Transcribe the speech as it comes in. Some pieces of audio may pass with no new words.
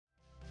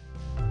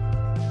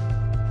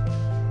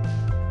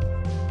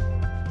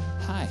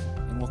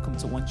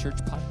to One Church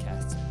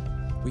Podcast.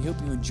 We hope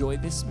you enjoy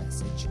this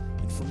message,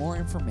 and for more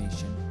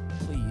information,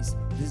 please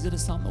visit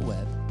us on the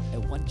web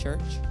at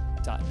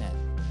onechurch.net.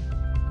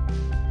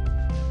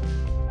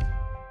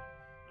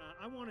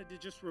 I wanted to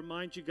just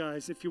remind you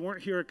guys, if you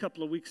weren't here a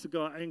couple of weeks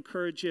ago, I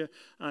encourage you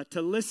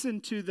to listen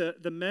to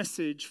the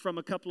message from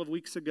a couple of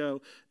weeks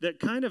ago that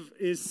kind of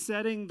is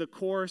setting the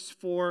course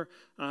for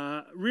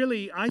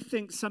really, I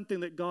think, something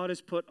that God has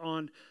put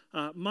on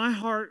my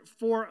heart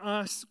for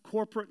us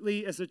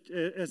corporately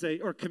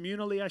or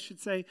communally, I should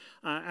say,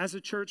 as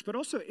a church, but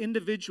also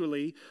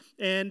individually.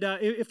 And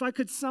if I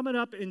could sum it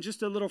up in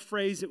just a little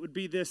phrase, it would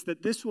be this: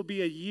 that this will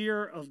be a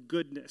year of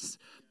goodness,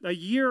 a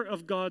year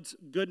of God's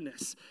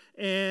goodness.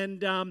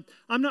 And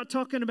I'm not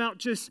talking about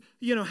just,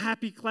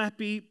 happy,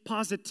 clappy,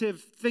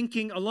 positive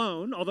thinking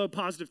alone, although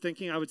positive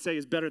thinking, I would say,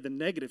 is better than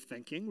negative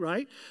thinking,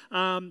 right?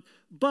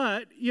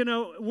 But,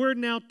 we're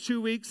now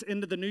 2 weeks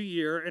into the new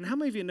year, and how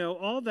many of you know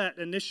all that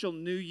initial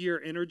new year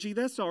energy,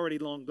 that's already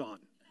long gone,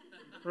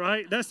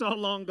 right? That's all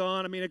long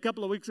gone. I mean, a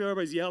couple of weeks ago,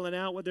 everybody's yelling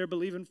out what they're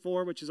believing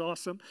for, which is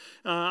awesome.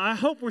 I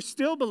hope we're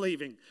still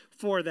believing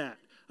for that.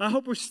 I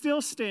hope we're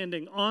still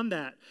standing on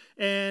that.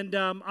 And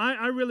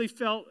I really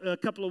felt a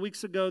couple of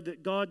weeks ago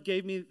that God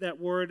gave me that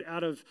word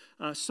out of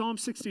Psalm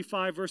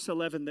 65, verse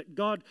 11, that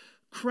God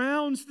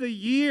crowns the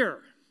year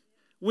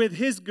with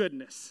His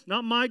goodness.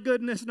 Not my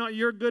goodness, not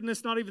your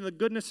goodness, not even the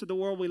goodness of the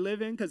world we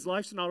live in, because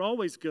life's not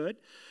always good.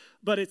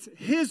 But it's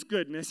His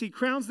goodness. He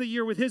crowns the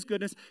year with His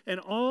goodness, and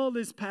all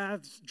His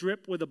paths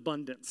drip with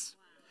abundance.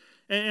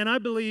 And I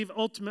believe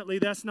ultimately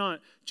that's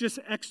not just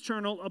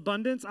external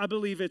abundance. I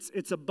believe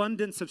it's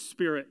abundance of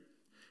spirit.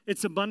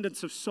 It's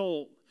abundance of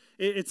soul.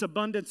 It's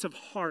abundance of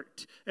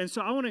heart. And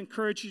so I want to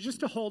encourage you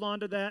just to hold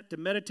on to that, to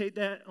meditate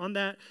on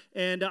that.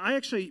 And I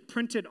actually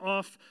printed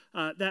off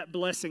that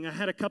blessing. I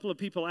had a couple of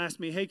people ask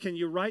me, hey, can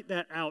you write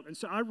that out? And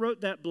so I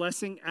wrote that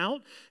blessing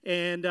out.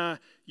 And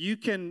you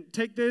can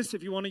take this.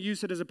 If you want to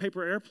use it as a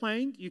paper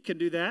airplane, you can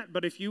do that.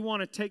 But if you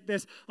want to take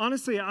this,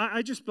 honestly,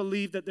 I just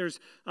believe that there's,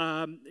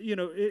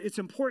 it's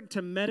important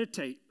to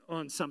meditate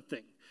on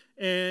something.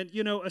 And,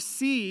 a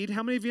seed,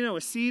 how many of you know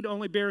a seed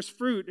only bears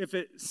fruit if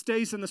it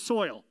stays in the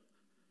soil?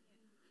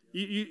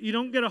 You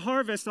don't get a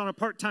harvest on a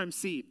part-time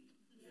seed,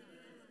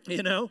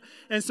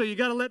 And so you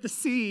got to let the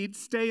seed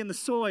stay in the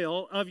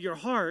soil of your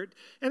heart.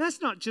 And that's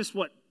not just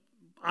what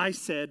I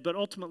said, but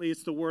ultimately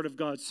it's the Word of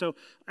God. So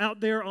out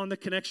there on the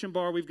connection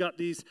bar, we've got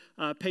these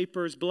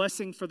papers,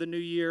 blessing for the new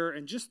year,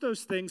 and just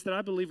those things that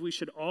I believe we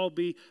should all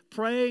be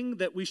praying,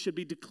 that we should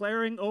be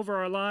declaring over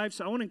our lives.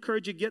 So I want to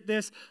encourage you to get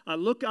this.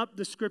 Look up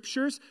the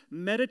Scriptures,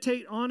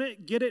 meditate on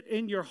it, get it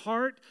in your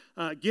heart,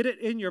 get it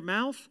in your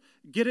mouth,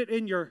 get it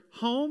in your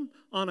home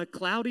on a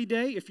cloudy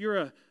day. If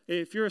you're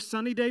a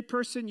sunny day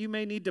person, you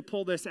may need to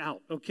pull this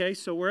out, okay?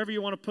 So wherever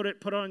you want to put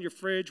it on your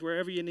fridge,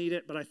 wherever you need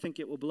it, but I think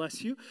it will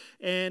bless you.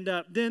 And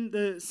then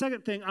the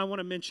second thing I want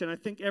to mention, I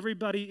think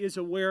everybody is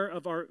aware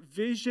of our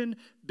Vision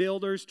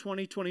Builders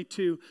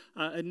 2022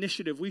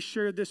 initiative. We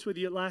shared this with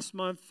you last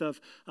month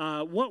of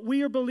what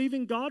we are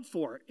believing God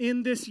for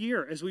in this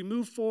year as we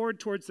move forward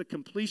towards the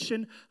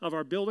completion of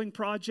our building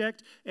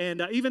project.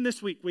 And even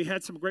this week, we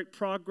had some great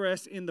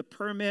progress in the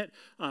permit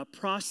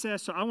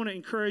process. So I want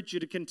to encourage you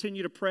to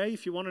continue to pray.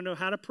 If you want to know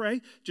how to pray,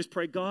 just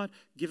pray, God,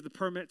 give the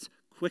permits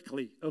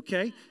quickly,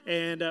 okay?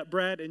 And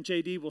Brad and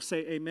JD will say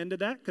amen to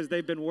that because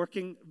they've been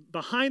working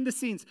behind the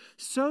scenes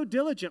so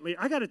diligently.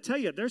 I got to tell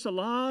you, there's a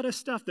lot of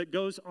stuff that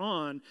goes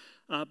on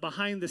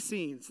behind the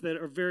scenes that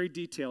are very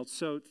detailed.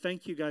 So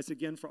thank you guys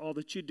again for all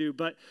that you do.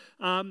 But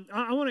I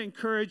want to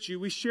encourage you.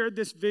 We shared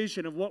this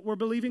vision of what we're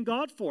believing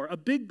God for, a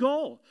big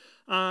goal.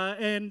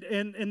 And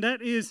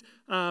that is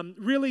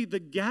really the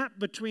gap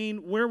between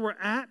where we're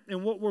at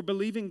and what we're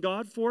believing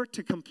God for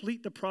to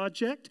complete the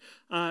project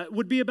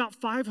would be about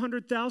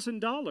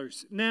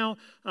 $500,000. Now,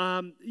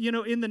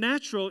 in the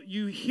natural,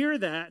 you hear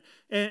that,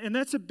 and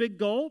that's a big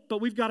goal,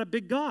 but we've got a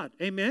big God.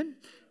 Amen?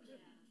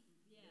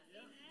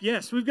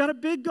 Yes, we've got a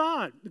big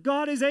God.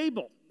 God is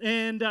able.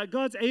 And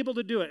God's able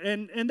to do it.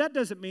 And that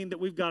doesn't mean that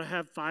we've got to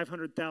have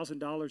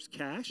 $500,000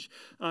 cash.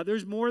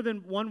 There's more than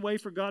one way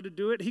for God to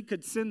do it. He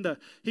could send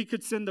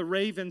the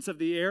ravens of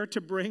the air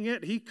to bring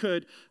it. He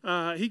could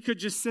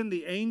just send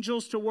the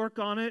angels to work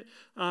on it.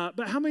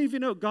 But how many of you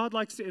know God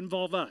likes to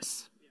involve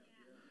us?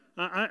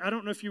 I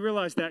don't know if you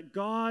realize that.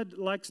 God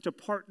likes to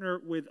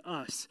partner with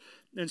us.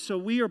 And so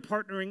we are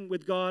partnering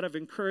with God. I've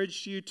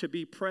encouraged you to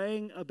be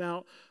praying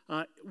about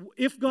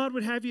if God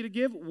would have you to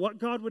give, what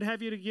God would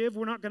have you to give.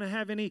 We're not going to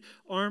have any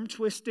arm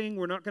twisting.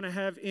 We're not going to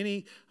have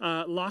any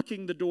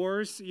locking the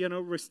doors,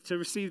 to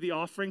receive the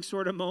offering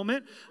sort of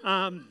moment.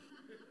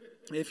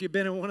 If you've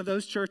been in one of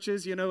those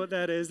churches, you know what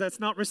that is. That's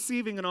not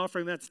receiving an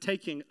offering. That's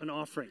taking an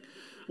offering.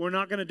 We're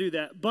not going to do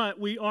that. But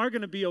we are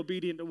going to be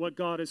obedient to what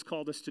God has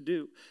called us to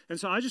do. And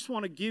so I just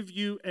want to give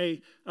you a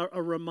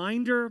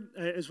reminder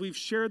as we've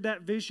shared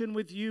that vision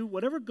with you,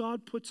 whatever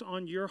God puts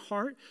on your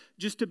heart,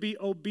 just to be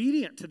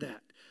obedient to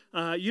that.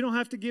 you don't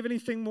have to give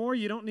anything more.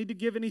 You don't need to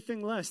give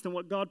anything less than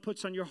what God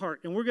puts on your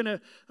heart. And we're going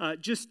to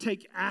just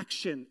take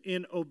action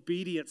in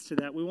obedience to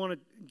that. We want to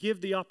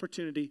give the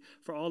opportunity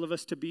for all of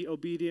us to be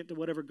obedient to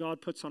whatever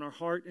God puts on our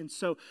heart. And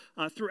so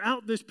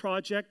throughout this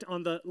project,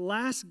 on the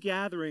last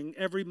gathering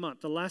every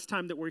month, the last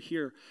time that we're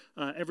here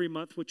every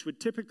month, which would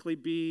typically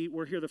be,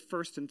 we're here the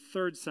first and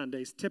third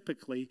Sundays,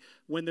 typically.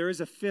 When there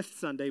is a fifth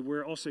Sunday,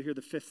 we're also here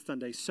the fifth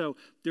Sunday. So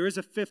there is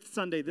a fifth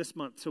Sunday this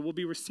month. So we'll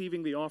be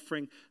receiving the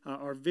offering,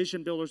 our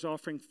Vision Builders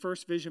offering,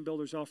 first Vision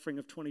Builders offering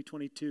of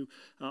 2022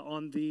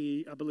 on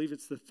the, I believe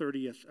it's the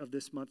 30th of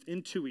this month,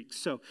 in 2 weeks.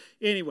 So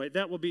anyway,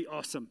 that will be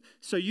awesome.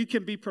 So you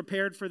can be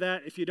prepared for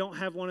that. If you don't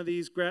have one of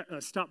these,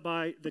 stop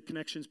by the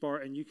Connections Bar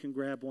and you can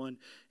grab one,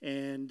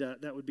 and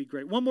that would be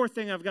great. One more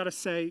thing I've got to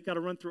say, got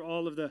to run through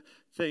all of the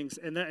things,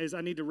 and that is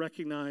I need to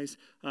recognize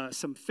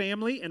some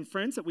family and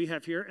friends that we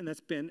have here, and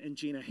that's Ben and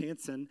Gina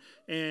Hansen.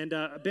 And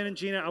Ben and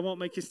Gina, I won't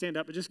make you stand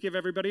up, but just give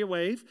everybody a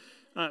wave.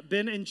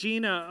 Ben and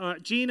Gina,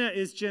 Gina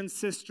is Jen's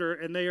sister,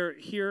 and they are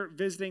here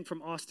visiting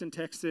from Austin,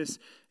 Texas,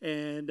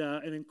 and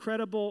an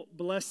incredible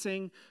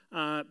blessing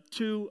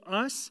to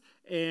us.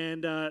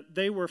 And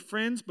they were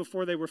friends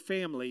before they were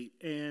family.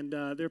 And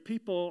they're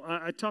people,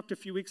 I talked a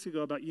few weeks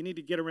ago about you need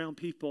to get around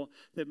people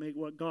that make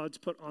what God's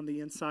put on the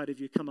inside of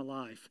you come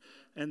alive.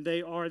 And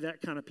they are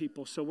that kind of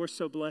people. So we're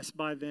so blessed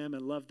by them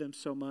and love them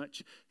so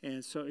much.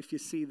 And so if you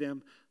see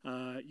them,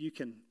 you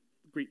can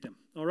greet them.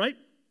 All right?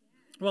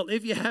 Well,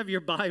 if you have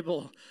your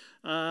Bible,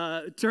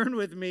 turn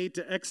with me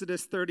to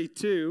Exodus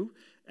 32.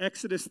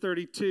 Exodus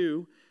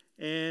 32.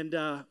 And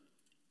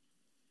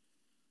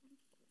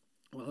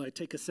while I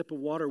take a sip of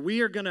water,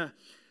 we are going to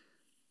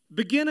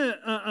begin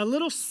a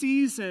little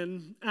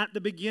season at the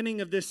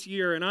beginning of this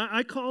year. And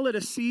I call it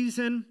a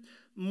season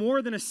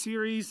more than a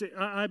series.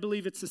 I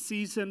believe it's a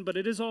season, but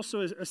it is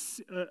also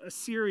a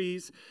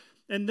series.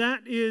 And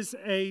that is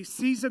a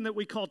season that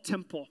we call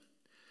Temple.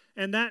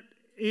 And that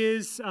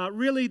is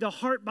really the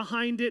heart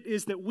behind it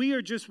is that we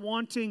are just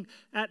wanting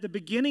at the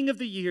beginning of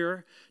the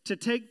year to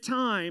take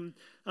time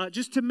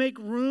just to make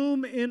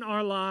room in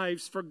our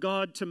lives for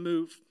God to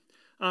move.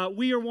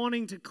 We are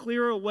wanting to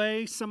clear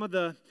away some of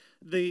the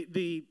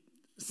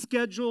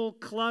schedule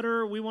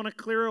clutter. We want to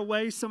clear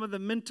away some of the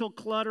mental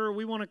clutter.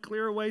 We want to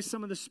clear away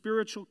some of the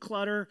spiritual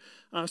clutter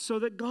so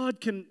that God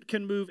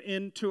can move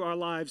into our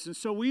lives. And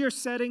so we are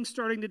setting,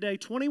 starting today,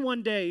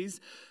 21 days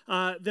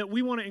that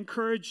we want to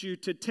encourage you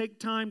to take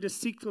time to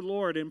seek the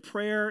Lord in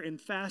prayer and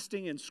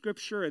fasting and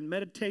scripture and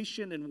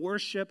meditation and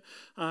worship.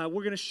 We're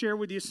going to share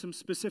with you some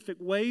specific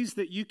ways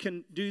that you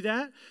can do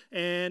that.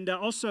 And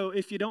also,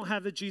 if you don't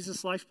have the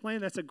Jesus Life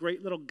Plan, that's a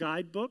great little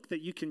guidebook that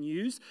you can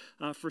use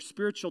for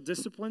spiritual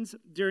disciplines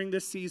during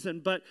this season.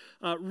 But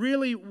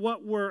really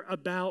what we're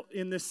about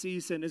in this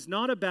season is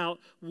not about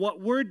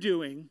what we're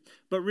doing,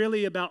 but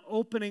really about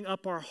opening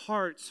up our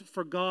hearts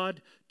for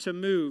God to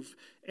move.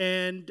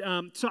 And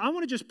so I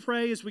want to just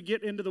pray as we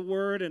get into the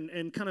Word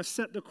and kind of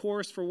set the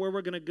course for where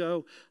we're going to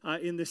go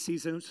in this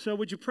season. So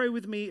would you pray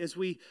with me as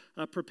we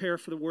prepare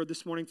for the Word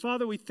this morning?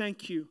 Father, we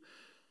thank you.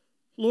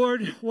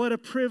 Lord, what a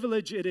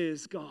privilege it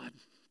is, God.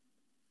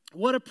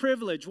 What a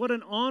privilege, what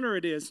an honor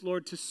it is,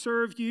 Lord, to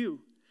serve you.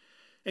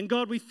 And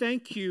God, we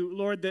thank you,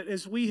 Lord, that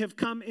as we have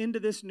come into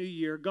this new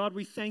year, God,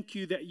 we thank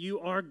you that you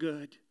are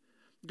good.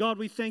 God,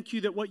 we thank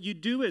you that what you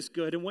do is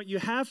good and what you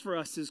have for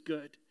us is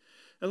good.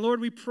 And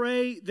Lord, we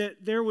pray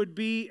that there would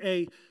be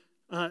a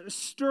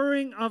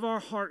stirring of our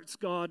hearts,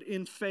 God,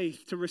 in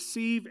faith to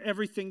receive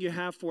everything you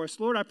have for us.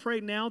 Lord, I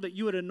pray now that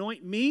you would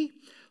anoint me.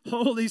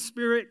 Holy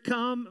Spirit,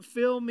 come,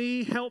 fill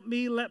me, help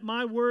me, let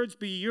my words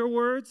be your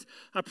words.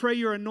 I pray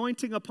your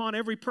anointing upon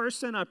every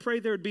person. I pray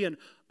there would be an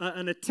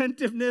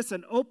attentiveness,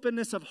 an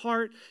openness of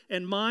heart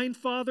and mind,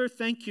 Father.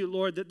 Thank you,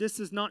 Lord, that this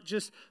is not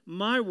just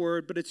my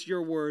word, but it's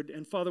your word.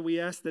 And Father, we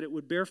ask that it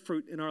would bear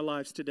fruit in our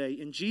lives today.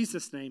 In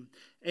Jesus' name,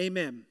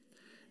 amen.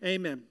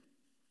 Amen.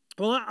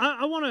 Well,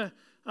 I want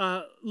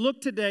to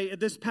look today at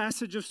this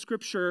passage of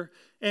Scripture,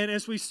 and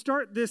as we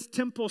start this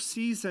temple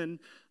season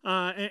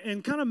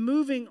and kind of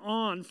moving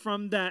on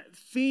from that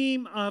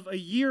theme of a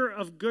year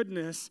of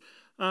goodness,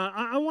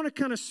 I want to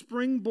kind of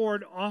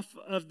springboard off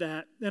of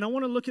that, and I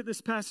want to look at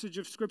this passage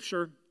of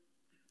Scripture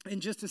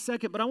in just a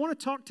second, but I want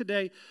to talk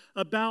today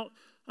about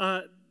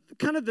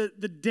kind of the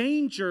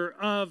danger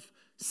of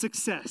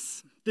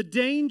success, the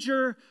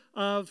danger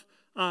of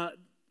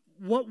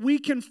what we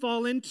can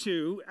fall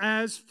into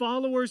as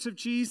followers of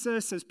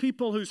Jesus, as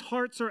people whose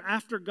hearts are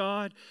after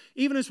God,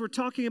 even as we're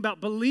talking about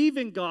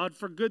believing God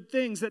for good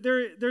things, that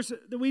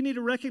that we need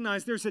to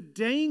recognize there's a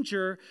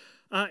danger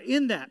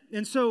in that.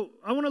 And so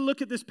I want to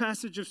look at this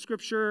passage of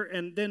Scripture,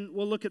 and then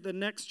we'll look at the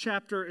next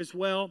chapter as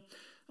well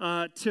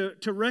to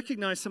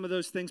recognize some of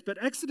those things. But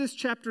Exodus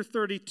chapter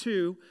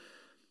 32,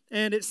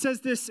 and it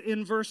says this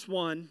in verse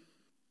 1,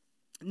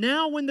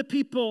 "Now when the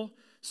people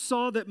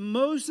saw that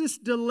Moses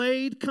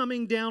delayed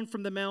coming down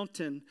from the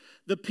mountain,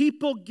 the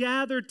people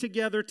gathered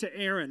together to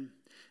Aaron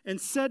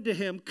and said to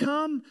him,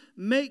 'Come,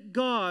 make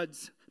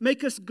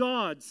us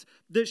gods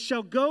that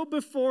shall go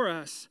before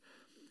us.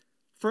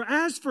 For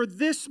as for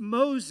this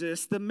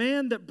Moses, the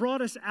man that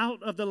brought us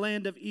out of the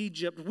land of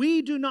Egypt,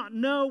 we do not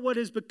know what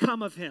has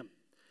become of him.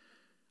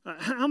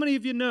 How many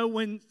of you know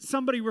when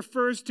somebody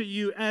refers to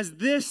you as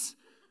this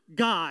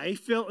guy,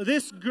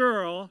 this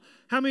girl,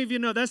 how many of you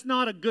know that's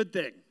not a good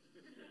thing?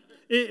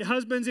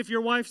 Husbands, if your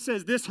wife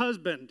says this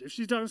husband, if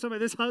she's talking to somebody,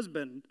 this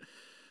husband,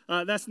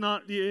 it's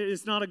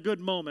not a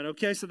good moment,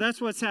 okay? So that's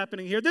what's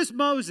happening here. This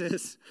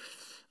Moses,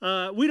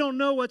 we don't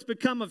know what's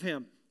become of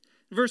him.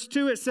 Verse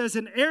 2, it says,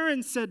 and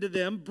Aaron said to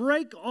them,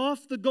 break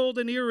off the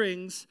golden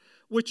earrings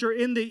which are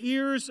in the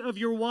ears of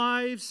your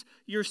wives,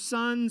 your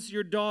sons,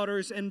 your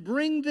daughters, and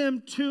bring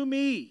them to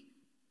me.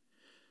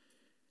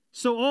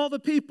 So all the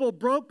people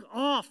broke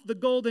off the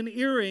golden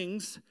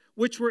earrings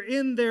which were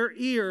in their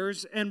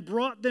ears and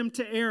brought them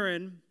to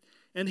Aaron.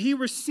 And he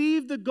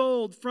received the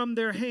gold from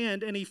their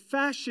hand, and he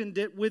fashioned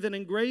it with an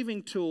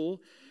engraving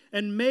tool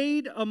and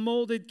made a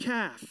molded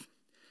calf.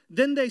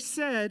 Then they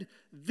said,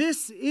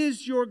 this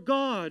is your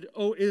God,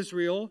 O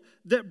Israel,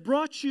 that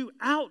brought you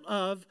out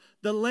of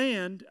the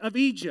land of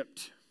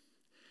Egypt.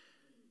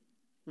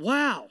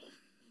 Wow.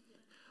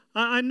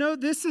 I know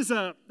this is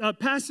a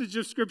passage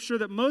of Scripture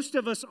that most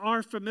of us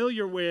are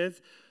familiar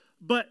with,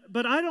 but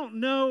I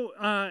don't know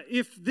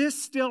if this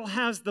still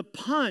has the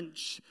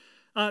punch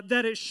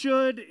that it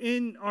should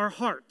in our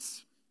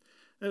hearts,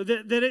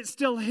 that it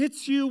still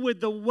hits you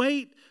with the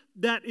weight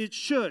that it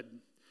should.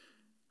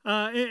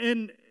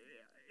 And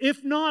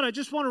if not, I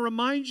just want to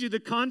remind you the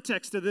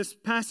context of this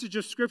passage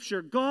of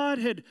Scripture. God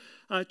had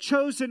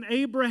chosen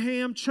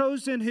Abraham,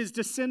 chosen his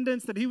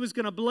descendants, that he was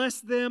going to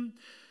bless them.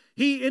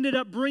 He ended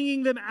up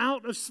bringing them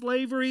out of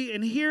slavery.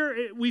 And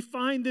here we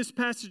find this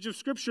passage of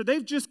Scripture.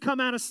 They've just come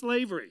out of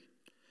slavery.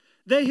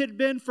 They had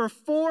been for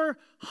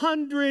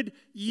 400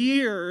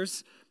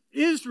 years.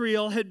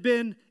 Israel had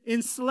been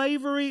in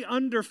slavery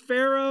under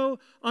Pharaoh,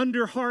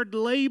 under hard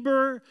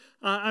labor.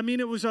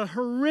 It was a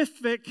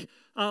horrific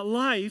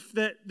life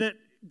that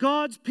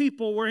God's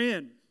people were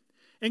in.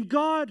 And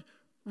God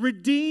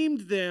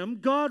redeemed them.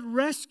 God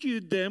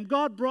rescued them.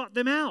 God brought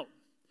them out.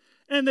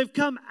 And they've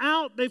come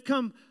out. They've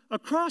come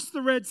across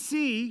the Red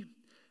Sea.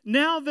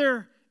 Now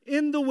they're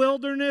in the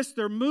wilderness.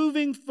 They're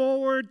moving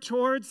forward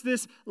towards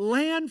this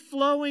land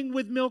flowing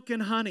with milk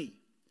and honey.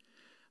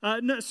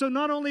 So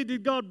not only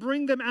did God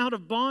bring them out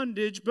of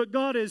bondage, but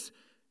God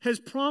has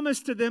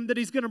promised to them that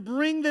he's going to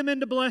bring them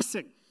into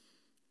blessing.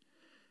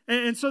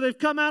 And so they've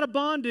come out of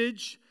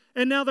bondage,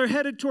 and now they're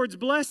headed towards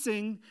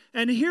blessing.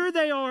 And here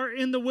they are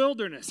in the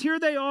wilderness. Here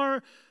they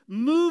are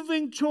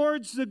moving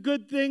towards the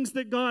good things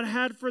that God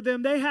had for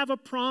them. They have a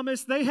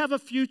promise. They have a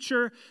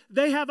future.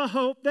 They have a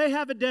hope. They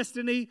have a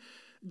destiny.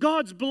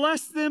 God's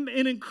blessed them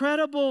in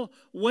incredible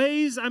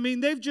ways.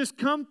 They've just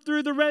come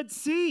through the Red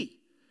Sea.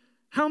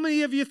 How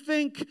many of you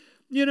think,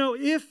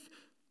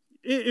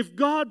 if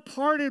God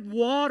parted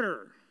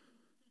water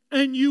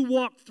and you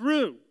walked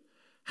through,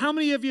 how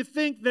many of you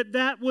think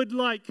that would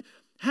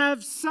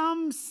have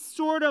some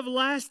sort of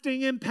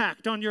lasting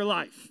impact on your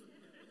life?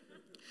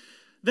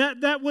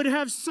 That would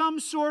have some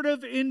sort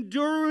of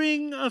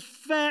enduring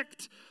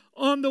effect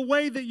on the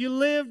way that you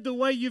lived, the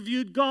way you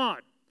viewed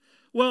God?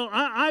 Well,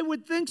 I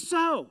would think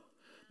so.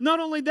 Not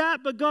only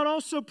that, but God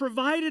also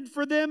provided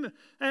for them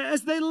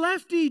as they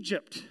left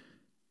Egypt.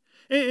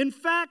 In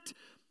fact,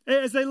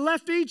 as they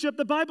left Egypt,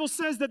 the Bible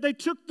says that they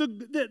took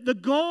the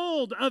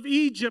gold of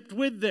Egypt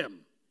with them.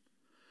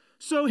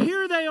 So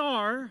here they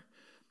are.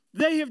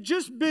 They have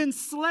just been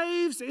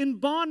slaves in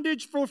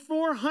bondage for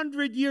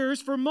 400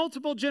 years, for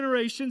multiple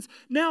generations.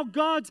 Now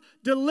God's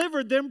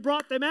delivered them,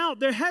 brought them out.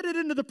 They're headed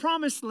into the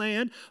promised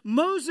land.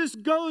 Moses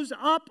goes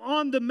up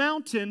on the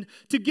mountain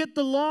to get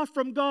the law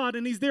from God,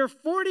 and he's there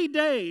 40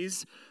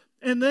 days,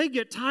 and they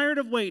get tired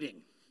of waiting.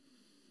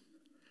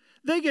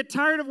 They get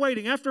tired of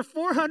waiting. After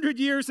 400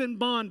 years in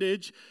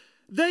bondage,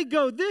 they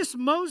go, this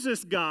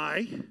Moses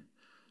guy,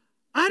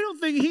 I don't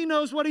think he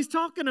knows what he's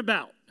talking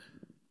about.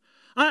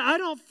 I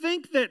don't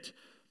think that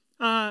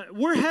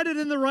we're headed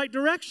in the right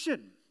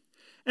direction.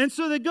 And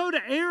so they go to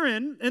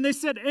Aaron, and they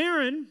said,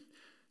 Aaron,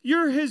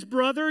 you're his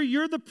brother.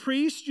 You're the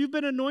priest. You've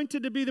been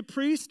anointed to be the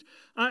priest.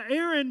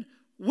 Aaron,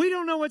 we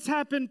don't know what's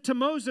happened to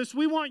Moses.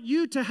 We want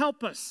you to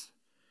help us.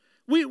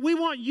 We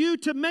want you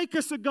to make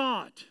us a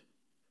god.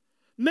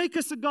 Make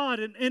us a god.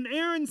 And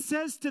Aaron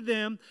says to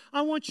them,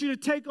 I want you to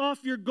take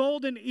off your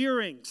golden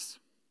earrings.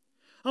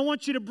 I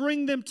want you to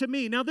bring them to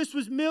me. Now, this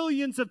was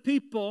millions of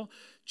people,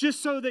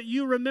 just so that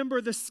you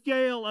remember the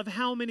scale of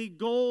how many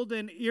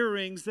golden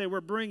earrings they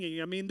were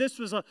bringing. This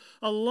was a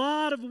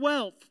lot of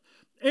wealth.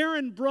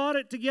 Aaron brought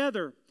it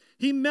together.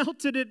 He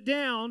melted it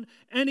down,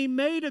 and he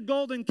made a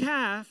golden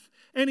calf,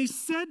 and he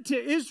said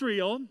to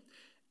Israel,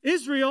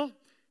 Israel,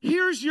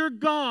 here's your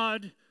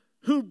God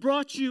who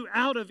brought you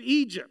out of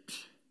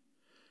Egypt.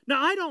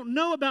 Now, I don't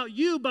know about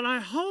you, but I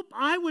hope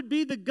I would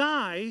be the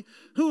guy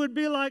who would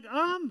be like,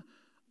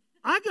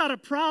 I got a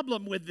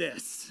problem with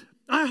this.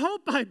 I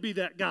hope I'd be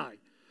that guy.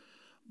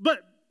 But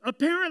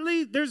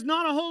apparently, there's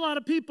not a whole lot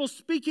of people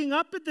speaking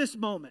up at this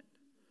moment.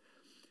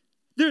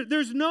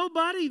 There's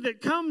nobody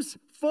that comes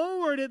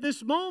forward at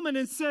this moment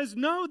and says,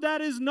 no,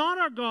 that is not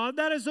our God.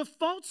 That is a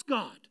false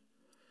God.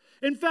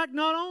 In fact,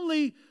 not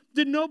only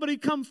did nobody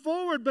come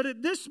forward, but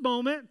at this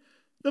moment,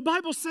 the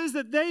Bible says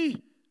that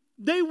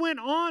they went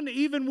on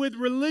even with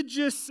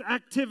religious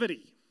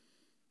activity.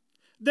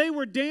 They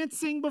were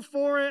dancing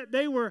before it.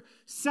 They were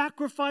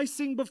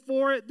sacrificing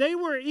before it. They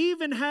were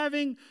even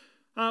having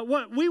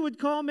what we would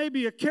call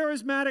maybe a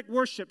charismatic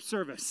worship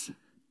service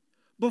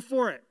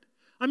before it.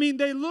 I mean,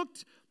 they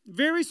looked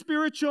very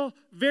spiritual,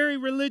 very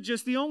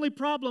religious. The only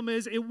problem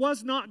is it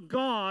was not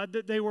God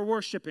that they were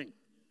worshiping.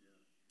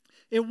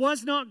 It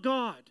was not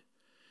God.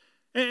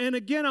 And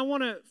again, I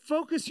want to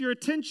focus your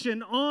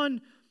attention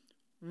on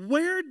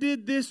where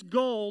did this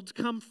gold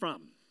come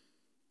from?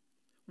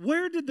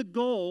 Where did the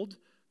gold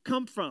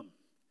come from?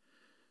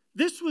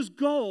 This was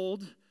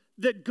gold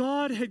that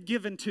God had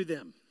given to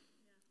them.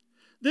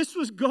 This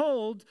was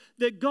gold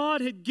that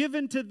God had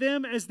given to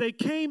them as they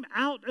came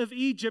out of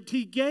Egypt.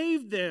 He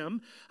gave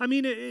them,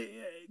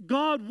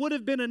 God would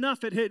have been enough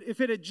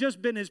if it had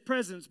just been His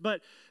presence.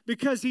 But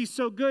because He's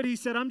so good, He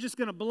said, I'm just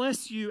going to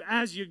bless you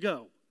as you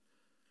go.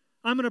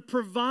 I'm going to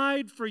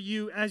provide for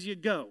you as you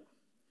go.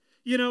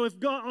 You know, if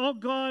all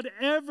God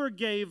ever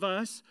gave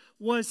us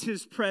was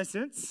His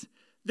presence,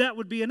 that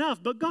would be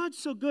enough. But God's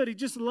so good, He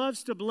just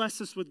loves to bless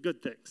us with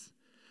good things.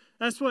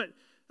 That's what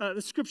the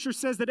Scripture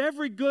says, that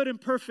every good and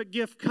perfect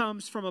gift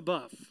comes from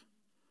above.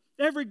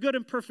 Every good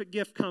and perfect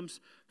gift comes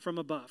from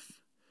above.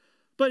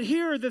 But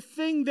here, the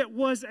thing that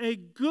was a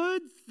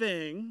good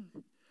thing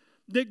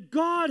that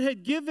God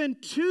had given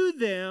to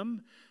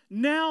them,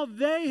 now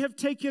they have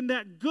taken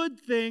that good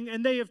thing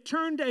and they have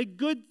turned a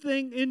good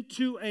thing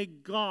into a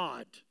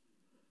God,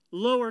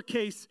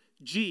 lowercase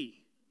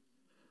g.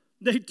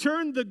 They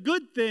turned the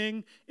good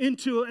thing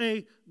into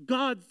a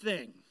God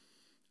thing,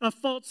 a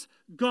false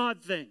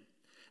God thing.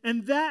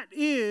 And that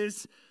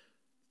is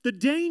the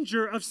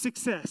danger of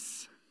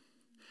success.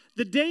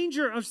 The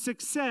danger of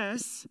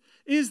success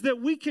is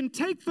that we can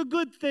take the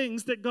good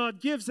things that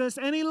God gives us,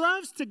 and He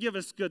loves to give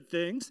us good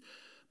things,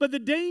 but the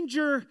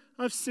danger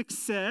of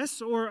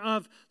success, or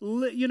of,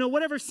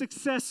 whatever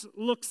success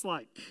looks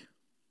like.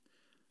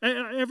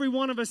 Every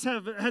one of us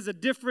has a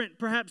different,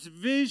 perhaps,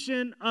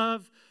 vision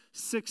of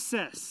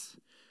success,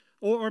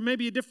 or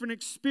maybe a different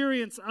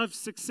experience of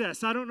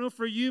success. I don't know,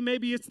 for you,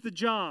 maybe it's the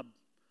job.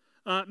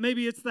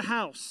 Maybe it's the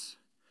house.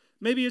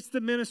 Maybe it's the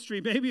ministry.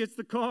 Maybe it's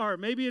the car.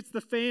 Maybe it's the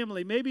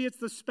family. Maybe it's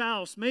the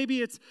spouse.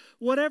 Maybe it's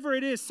whatever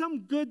it is, some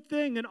good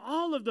thing. And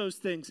all of those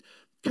things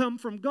come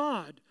from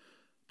God.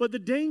 But the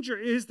danger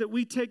is that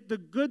we take the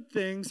good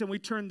things and we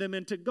turn them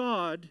into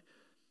God.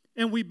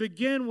 And we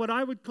begin what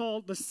I would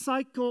call the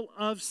cycle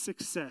of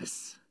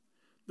success.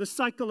 The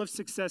cycle of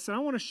success. And I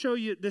want to show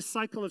you this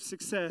cycle of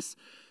success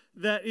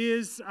that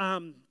is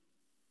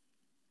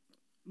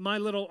my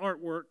little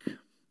artwork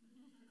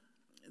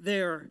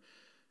there.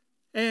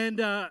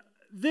 And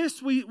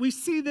we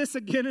see this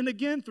again and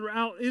again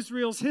throughout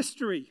Israel's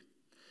history.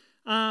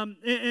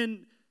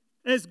 And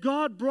as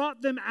God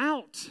brought them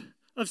out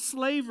of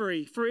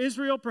slavery, for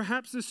Israel,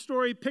 perhaps this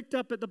story picked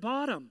up at the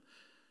bottom.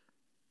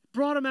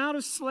 Brought them out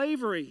of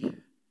slavery.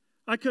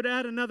 I could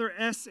add another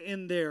S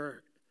in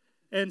there.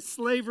 And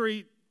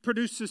slavery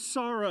produces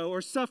sorrow,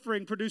 or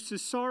suffering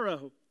produces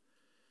sorrow.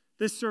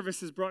 This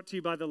service is brought to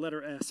you by the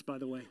letter S, by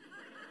the way.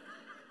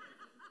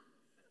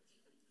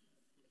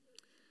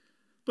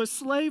 But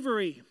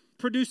slavery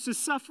produces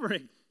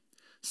suffering.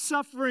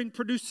 Suffering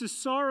produces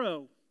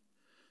sorrow.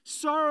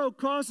 Sorrow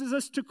causes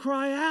us to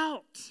cry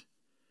out.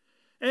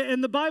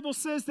 And the Bible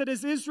says that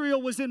as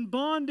Israel was in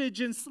bondage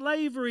and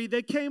slavery,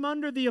 they came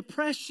under the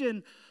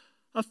oppression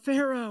of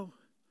Pharaoh.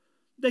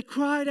 They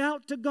cried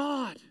out to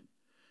God.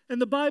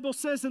 And the Bible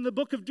says in the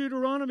book of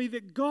Deuteronomy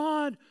that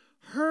God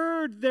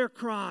heard their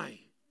cry.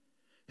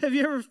 Have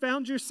you ever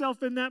found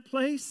yourself in that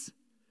place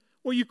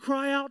where you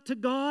cry out to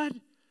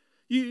God?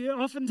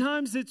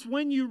 Oftentimes it's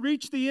when you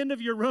reach the end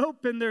of your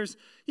rope and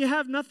you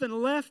have nothing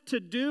left to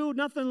do,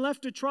 nothing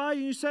left to try,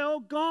 and you say, oh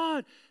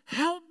God,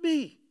 help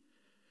me.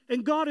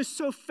 And God is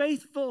so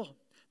faithful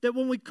that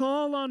when we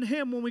call on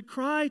Him, when we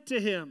cry to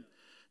Him,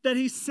 that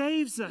He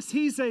saves us.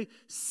 He's a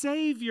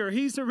Savior.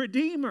 He's a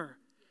Redeemer.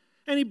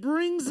 And He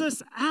brings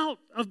us out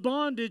of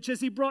bondage as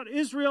He brought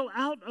Israel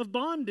out of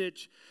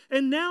bondage.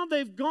 And now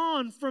they've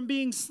gone from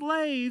being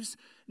slaves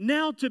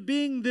now to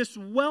being this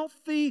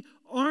wealthy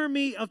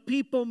army of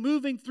people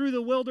moving through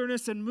the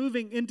wilderness and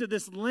moving into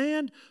this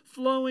land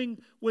flowing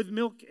with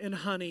milk and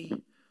honey.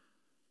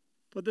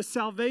 But the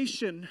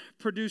salvation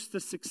produced the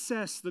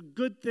success, the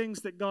good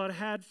things that God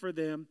had for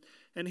them.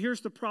 And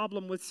here's the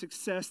problem with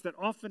success, that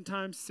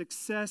oftentimes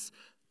success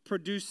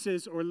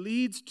produces or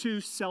leads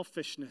to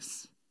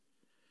selfishness.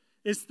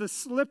 It's the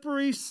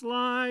slippery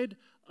slide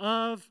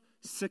of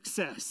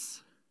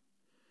success.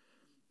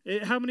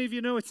 How many of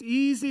you know it's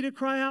easy to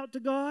cry out to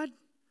God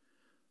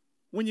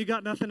when you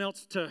got nothing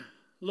else to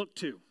look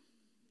to?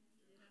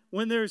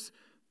 When there's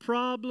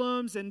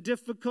problems and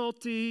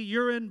difficulty,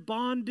 you're in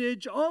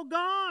bondage. Oh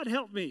God,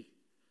 help me.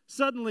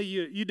 Suddenly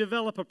you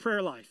develop a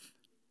prayer life.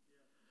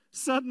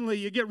 Suddenly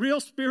you get real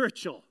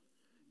spiritual.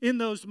 in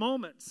those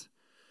moments.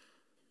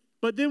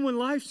 But then when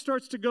life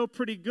starts to go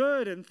pretty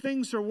good and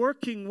things are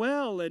working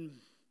well and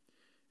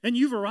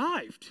you've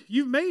arrived,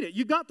 you've made it,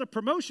 you got the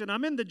promotion,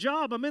 I'm in the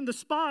job, I'm in the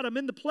spot, I'm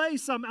in the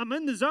place, I'm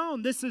in the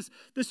zone, this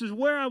is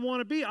where I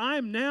want to be, I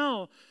am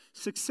now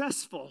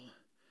successful.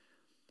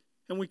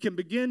 And we can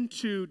begin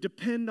to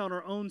depend on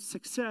our own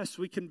success.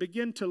 We can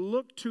begin to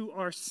look to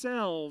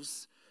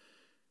ourselves.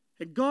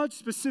 And God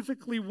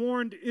specifically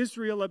warned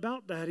Israel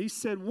about that. He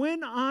said,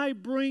 when I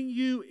bring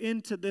you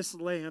into this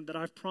land that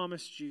I've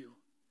promised you,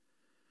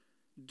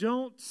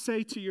 don't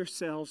say to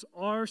yourselves,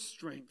 our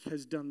strength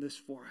has done this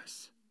for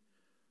us.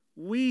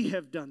 We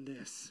have done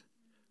this.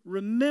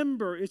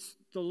 Remember, it's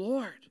the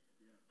Lord.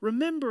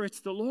 Remember, it's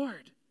the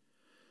Lord.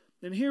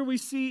 And here we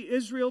see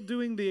Israel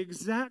doing the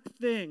exact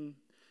thing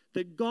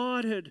that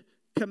God had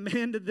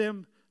commanded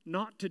them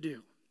not to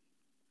do.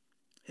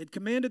 Had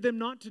commanded them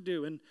not to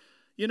do. And,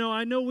 you know,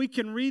 I know we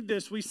can read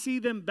this. We see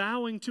them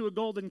bowing to a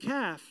golden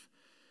calf.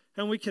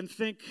 And we can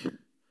think,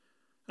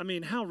 I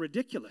mean, how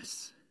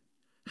ridiculous.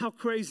 How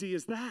crazy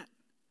is that?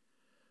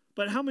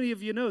 But how many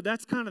of you know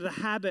that's kind of the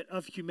habit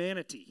of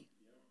humanity?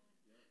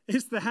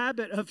 It's the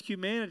habit of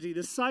humanity.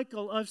 The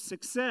cycle of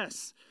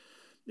success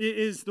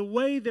is the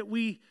way that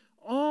we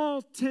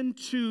all tend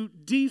to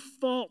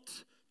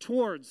default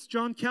towards.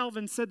 John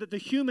Calvin said that the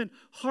human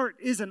heart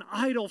is an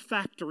idol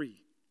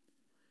factory.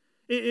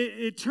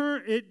 It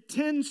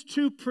tends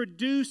to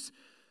produce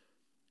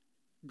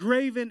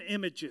graven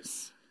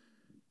images.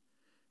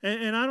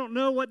 And I don't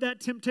know what that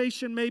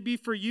temptation may be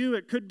for you.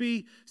 It could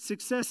be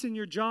success in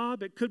your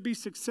job. It could be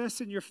success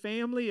in your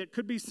family. It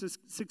could be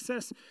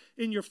success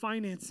in your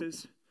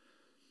finances.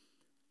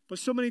 But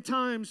so many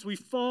times we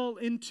fall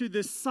into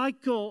this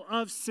cycle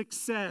of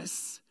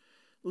success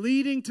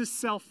leading to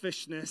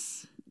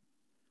selfishness.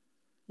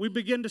 We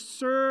begin to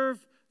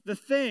serve the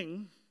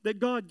thing that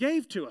God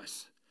gave to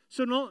us.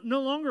 So no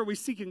longer are we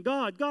seeking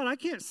God. God, I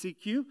can't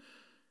seek you.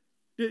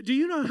 Do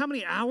you know how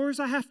many hours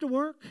I have to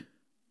work?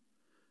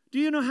 Do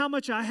you know how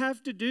much I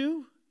have to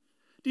do?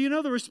 Do you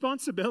know the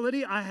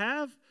responsibility I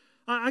have?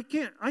 I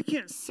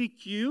can't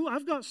seek you.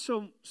 I've got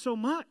so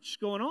much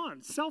going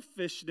on.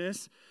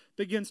 Selfishness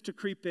begins to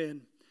creep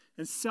in.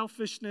 And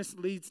selfishness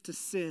leads to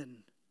sin.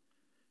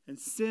 And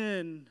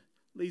sin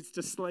leads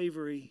to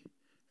slavery.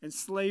 And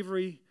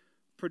slavery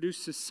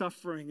produces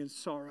suffering and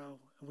sorrow.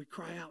 And we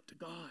cry out to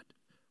God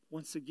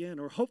once again.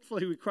 Or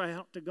hopefully we cry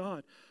out to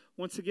God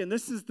once again.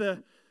 This is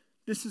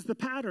the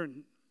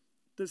pattern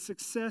that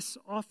success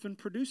often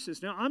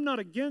produces. Now, I'm not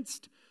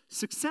against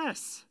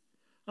success.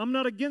 I'm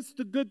not against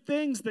the good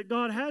things that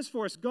God has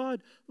for us.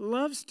 God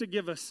loves to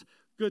give us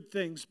good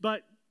things.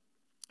 But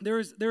there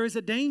is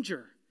a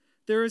danger.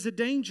 There is a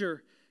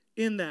danger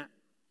in that.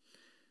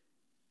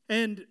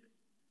 And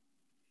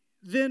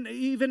then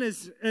even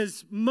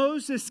as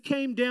Moses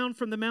came down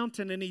from the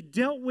mountain and he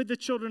dealt with the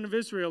children of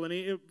Israel,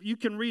 and you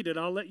can read it.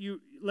 I'll let you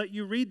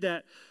read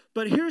that.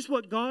 But here's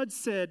what God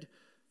said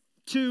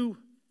to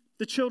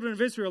the children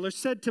of Israel, or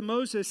said to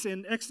Moses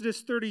in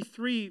Exodus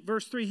 33,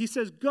 verse 3. He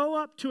says,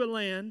 go up to a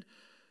land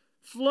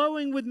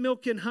flowing with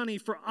milk and honey,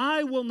 for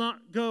I will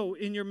not go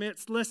in your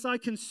midst, lest I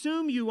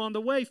consume you on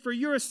the way, for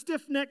you're a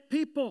stiff-necked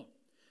people.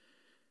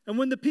 And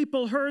when the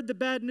people heard the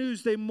bad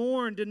news, they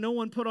mourned, and no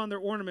one put on their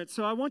ornaments.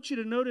 So I want you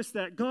to notice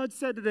that. God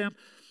said to them,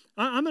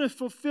 I'm going to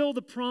fulfill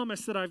the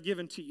promise that I've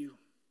given to you.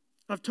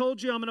 I've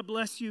told you I'm going to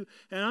bless you,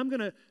 and I'm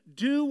going to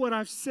do what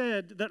I've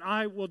said that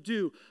I will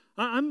do.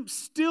 I'm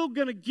still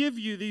going to give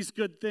you these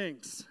good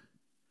things.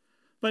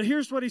 But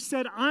here's what he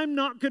said, I'm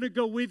not going to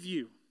go with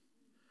you.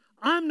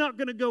 I'm not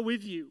going to go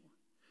with you.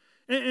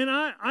 And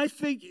I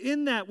think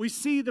in that we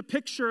see the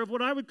picture of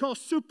what I would call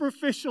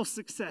superficial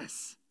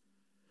success.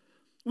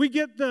 We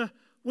get the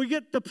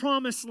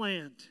promised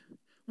land.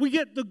 We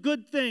get the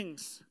good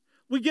things.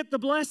 We get the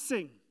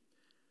blessing.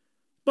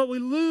 But we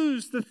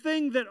lose the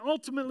thing that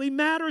ultimately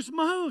matters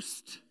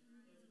most.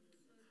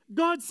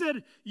 God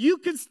said, you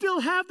can still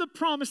have the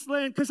promised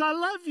land because I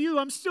love you.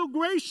 I'm still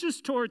gracious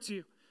towards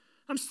you.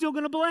 I'm still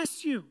going to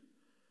bless you.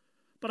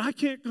 But I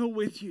can't go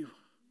with you.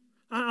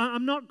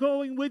 I'm not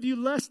going with you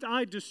lest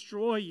I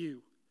destroy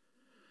you.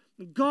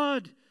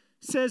 God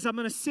says, I'm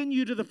going to send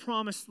you to the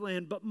promised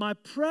land, but my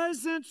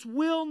presence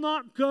will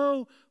not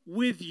go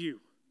with you.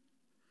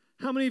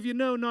 How many of you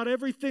know not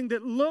everything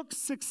that looks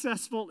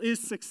successful is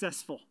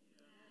successful?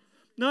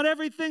 Not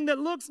everything that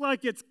looks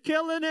like it's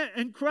killing it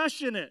and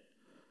crushing it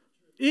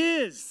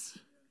is.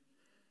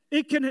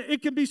 It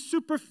can be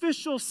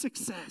superficial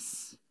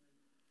success.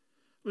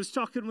 I was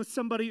talking with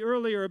somebody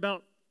earlier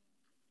about,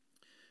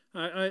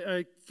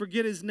 I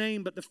forget his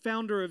name, but the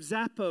founder of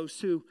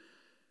Zappos, who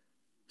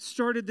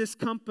started this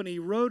company,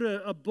 wrote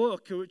a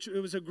book, which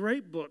it was a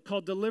great book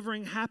called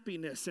Delivering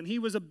Happiness. And he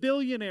was a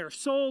billionaire,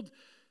 sold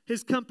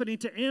his company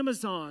to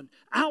Amazon.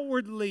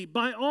 Outwardly,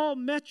 by all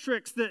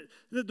metrics that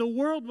the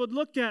world would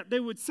look at,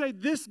 they would say,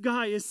 this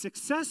guy is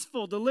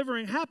successful,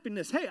 delivering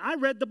happiness. Hey, I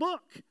read the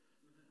book.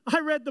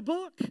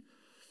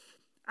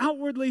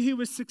 Outwardly, he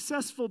was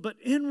successful, but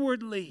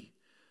inwardly,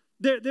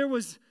 it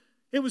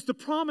was the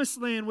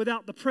promised land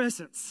without the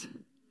presence.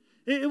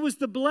 It was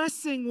the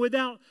blessing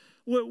without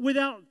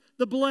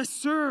the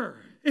blesser.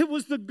 It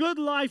was the good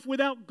life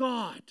without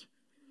God.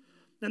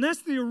 And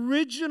that's the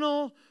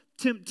original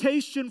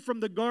temptation from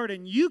the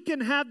garden. You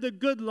can have the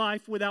good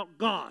life without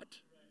God.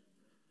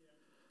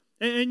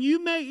 And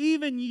you may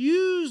even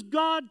use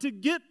God to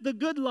get the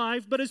good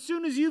life, but as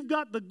soon as you've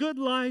got the good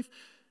life,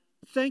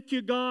 thank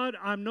you, God,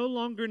 I'm no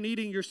longer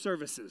needing your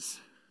services.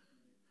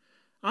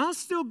 I'll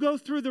still go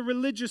through the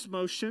religious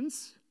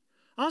motions.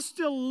 I'll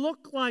still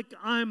look like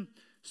I'm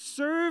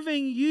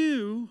serving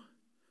you,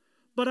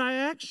 but I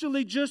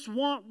actually just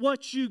want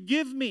what you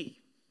give me.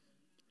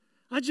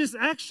 I just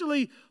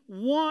actually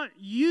want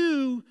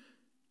you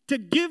to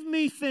give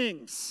me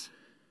things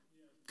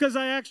because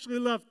I actually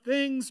love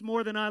things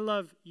more than I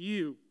love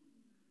you.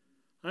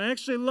 I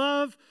actually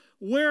love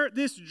where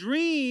this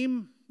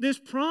dream, this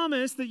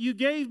promise that you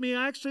gave me,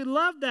 I actually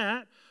love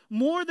that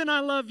more than I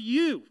love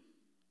you.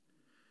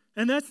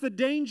 And that's the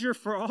danger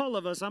for all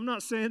of us. I'm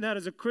not saying that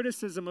as a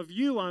criticism of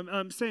you.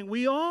 I'm saying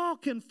we all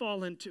can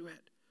fall into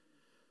it.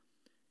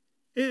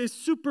 It is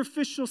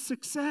superficial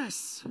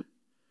success.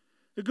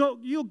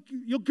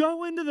 You'll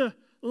go into the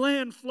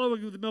land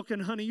flowing with milk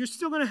and honey. You're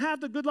still going to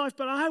have the good life,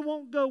 but I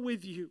won't go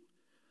with you.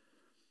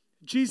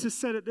 Jesus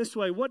said it this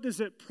way, what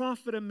does it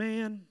profit a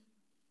man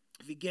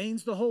if he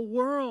gains the whole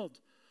world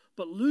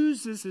but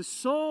loses his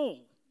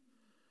soul?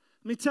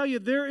 Let me tell you,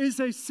 there is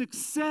a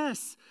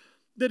success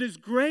that is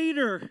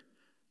greater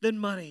than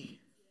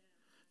money,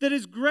 that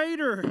is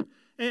greater,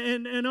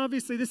 and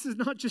obviously this is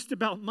not just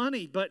about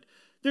money, but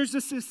there's a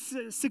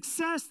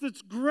success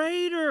that's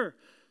greater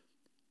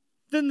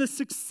than the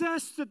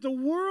success that the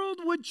world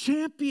would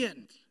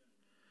champion.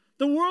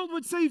 The world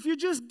would say, if you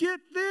just get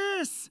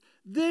this,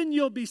 then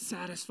you'll be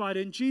satisfied.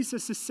 And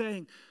Jesus is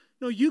saying,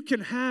 no, you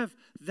can have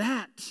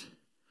that.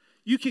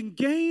 You can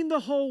gain the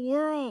whole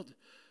world.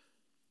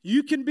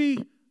 You can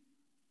be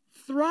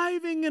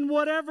thriving in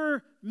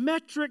whatever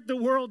metric the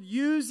world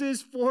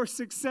uses for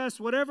success,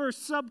 whatever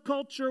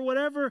subculture,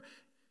 whatever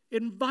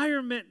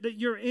environment that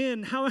you're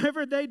in,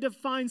 however they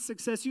define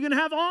success. You can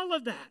have all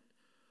of that.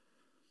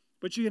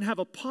 But you can have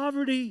a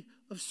poverty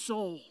of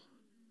soul.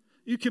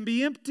 You can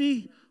be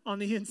empty on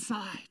the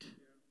inside.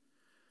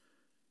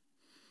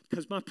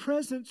 Because my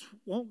presence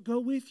won't go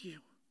with you.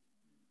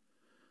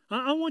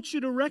 I want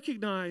you to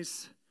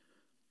recognize,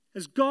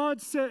 as God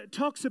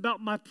talks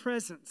about my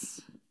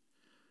presence,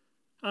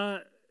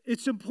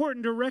 it's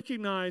important to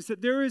recognize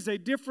that there is a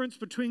difference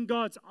between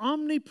God's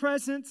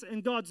omnipresence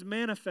and God's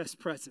manifest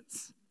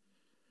presence.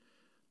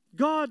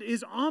 God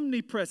is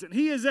omnipresent.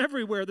 He is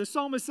everywhere. The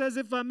psalmist says,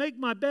 if I make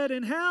my bed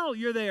in hell,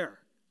 you're there.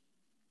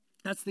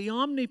 That's the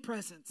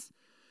omnipresence.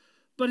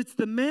 But it's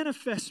the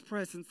manifest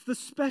presence, the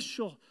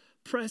special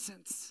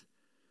presence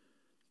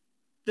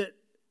that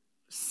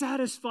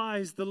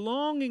satisfies the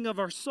longing of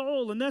our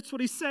soul. And that's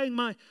what he's saying.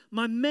 My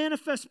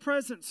manifest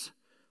presence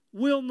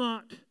will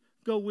not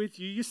go with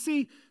you. You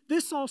see,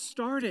 this all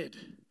started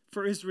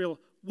for Israel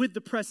with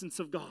the presence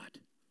of God.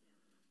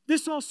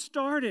 This all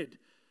started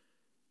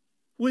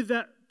with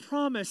that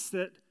promise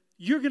that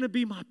you're going to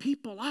be my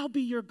people. I'll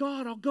be your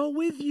God. I'll go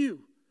with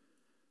you.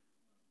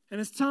 And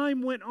as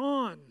time went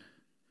on,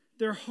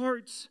 their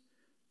hearts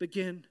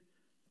began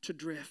to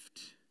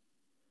drift.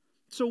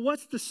 So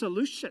what's the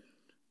solution?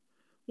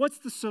 What's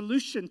the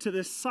solution to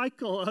this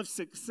cycle of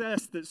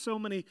success that so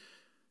many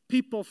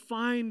people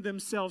find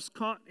themselves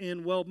caught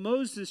in? Well,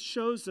 Moses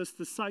shows us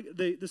the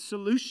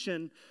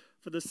solution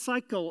for the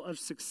cycle of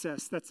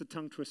success. That's a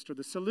tongue twister.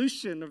 The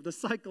solution of the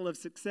cycle of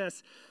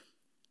success.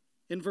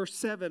 In verse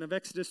 7 of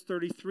Exodus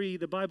 33,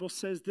 the Bible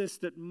says this,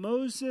 that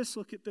Moses,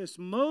 look at this,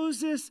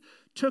 Moses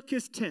took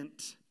his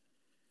tent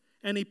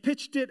and he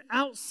pitched it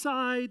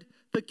outside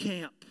the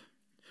camp,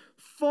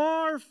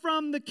 far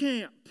from the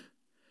camp,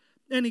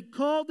 and he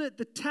called it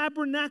the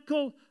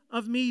tabernacle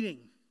of meeting.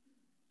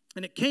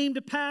 And it came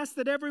to pass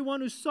that everyone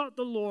who sought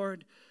the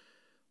Lord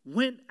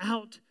went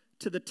out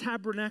to the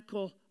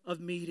tabernacle of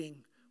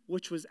meeting,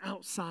 which was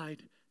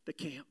outside the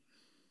camp.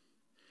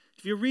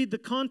 If you read the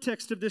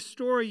context of this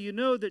story, you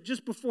know that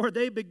just before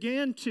they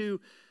began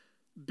to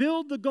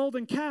build the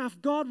golden calf,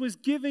 God was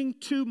giving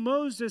to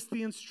Moses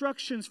the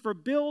instructions for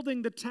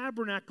building the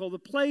tabernacle, the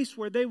place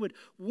where they would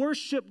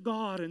worship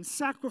God and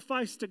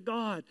sacrifice to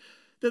God,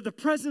 that the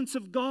presence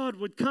of God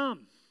would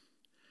come.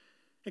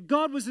 And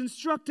God was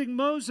instructing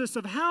Moses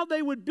of how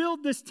they would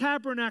build this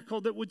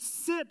tabernacle that would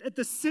sit at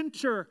the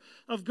center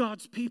of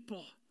God's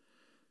people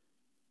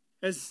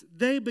as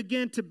they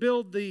began to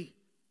build the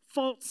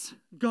false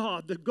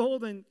god, the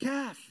golden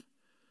calf.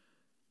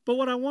 But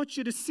what I want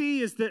you to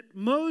see is that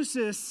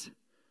Moses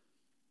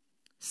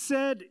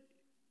said,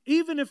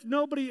 even if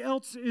nobody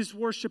else is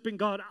worshiping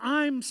God,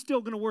 I'm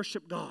still going to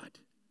worship God.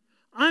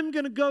 I'm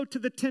going to go to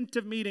the tent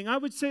of meeting. I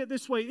would say it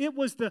this way. It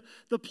was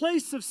the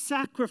place of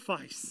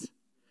sacrifice.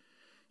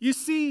 You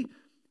see,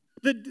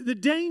 the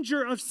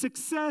danger of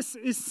success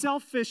is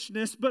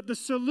selfishness, but the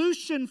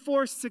solution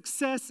for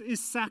success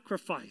is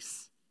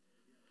sacrifice.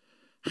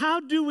 How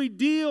do we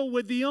deal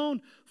with the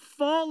own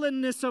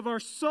fallenness of our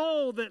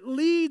soul that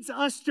leads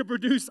us to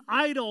produce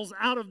idols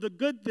out of the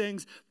good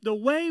things? The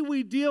way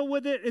we deal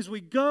with it is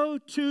we go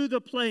to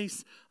the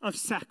place of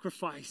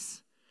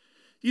sacrifice.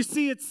 You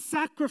see, it's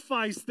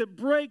sacrifice that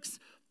breaks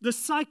the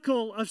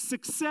cycle of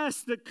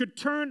success that could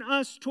turn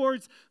us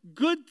towards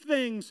good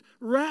things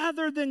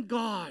rather than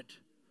God.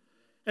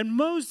 And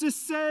Moses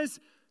says,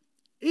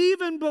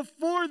 even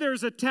before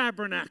there's a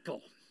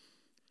tabernacle,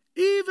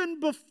 even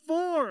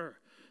before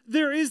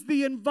there is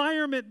the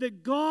environment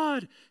that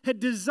God had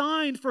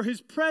designed for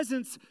his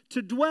presence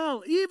to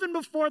dwell, even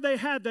before they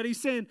had that,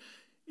 he's saying,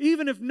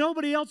 even if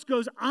nobody else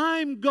goes,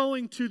 I'm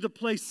going to the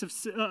place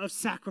of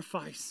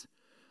sacrifice.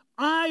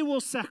 I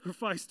will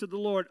sacrifice to the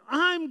Lord.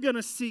 I'm going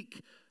to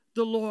seek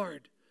the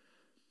Lord.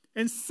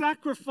 And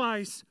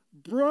sacrifice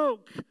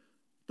broke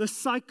the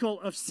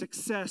cycle of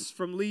success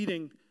from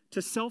leading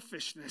to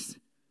selfishness.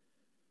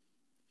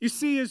 You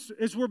see,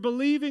 as we're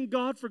believing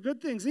God for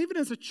good things, even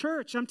as a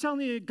church, I'm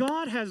telling you,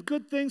 God has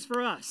good things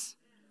for us.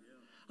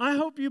 I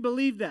hope you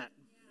believe that.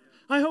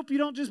 I hope you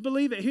don't just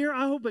believe it here.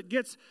 I hope it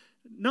gets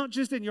not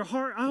just in your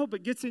heart, I hope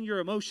it gets in your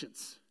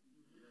emotions.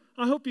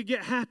 I hope you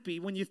get happy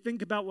when you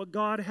think about what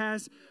God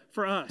has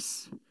for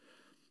us.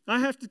 I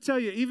have to tell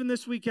you, even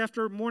this week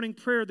after morning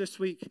prayer this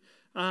week,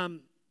 I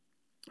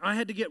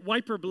had to get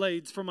wiper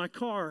blades for my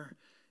car.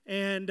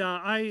 And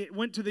I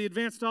went to the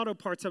Advanced Auto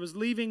Parts. I was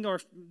leaving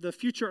the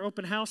future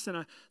open house, and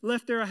I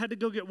left there. I had to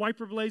go get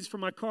wiper blades for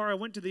my car. I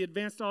went to the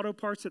Advanced Auto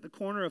Parts at the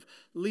corner of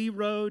Lee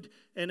Road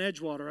and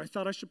Edgewater. I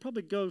thought I should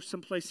probably go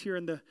someplace here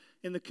in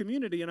the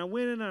community. And I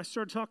went in and I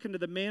started talking to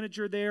the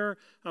manager there.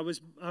 I was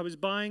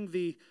buying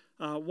the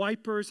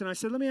wipers, and I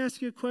said, let me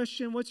ask you a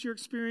question. What's your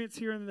experience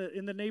here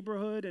in the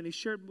neighborhood? And he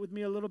shared with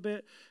me a little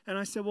bit. And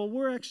I said, well,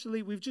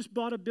 we've just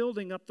bought a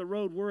building up the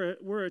road.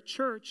 We're a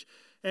church.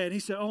 And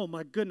he said, oh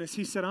my goodness.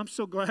 He said, I'm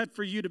so glad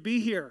for you to be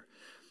here.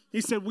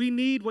 He said, we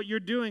need what you're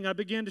doing. I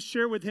began to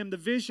share with him the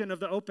vision of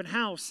the open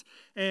house.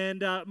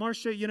 And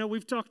Marcia,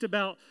 we've talked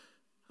about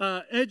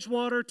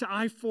Edgewater to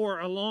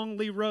I-4 along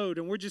Lee Road.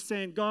 And we're just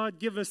saying, God,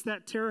 give us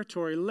that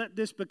territory. Let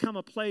this become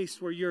a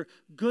place where your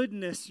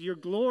goodness, your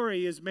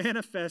glory is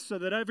manifest so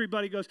that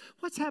everybody goes,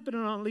 what's happening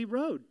on Lee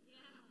Road?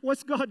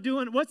 What's God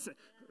doing?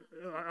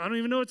 I don't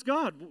even know it's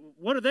God.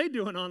 What are they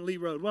doing on Lee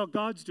Road? Well,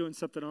 God's doing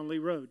something on Lee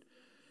Road.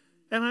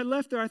 And I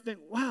left there, I think,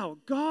 wow,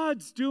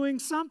 God's doing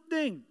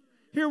something.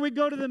 Here we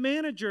go to the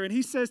manager, and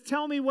he says,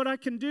 tell me what I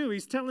can do.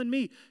 He's telling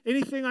me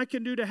anything I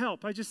can do to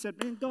help. I just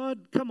said, man,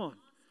 God, come on.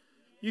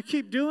 You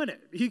keep doing it.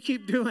 You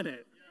keep doing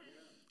it.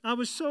 I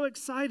was so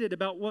excited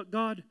about what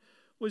God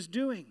was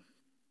doing.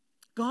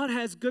 God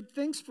has good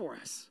things for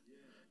us.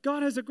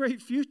 God has a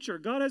great future.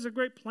 God has a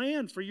great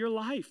plan for your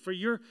life, for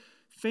your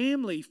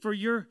family, for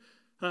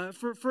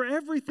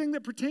everything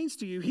that pertains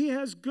to you. He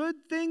has good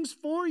things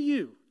for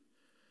you.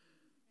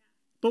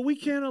 But we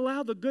can't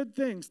allow the good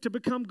things to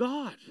become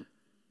God.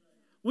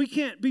 We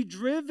can't be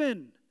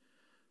driven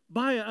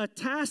by a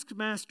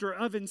taskmaster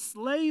of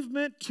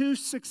enslavement to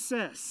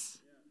success.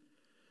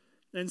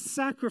 And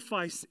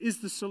sacrifice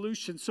is the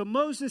solution. So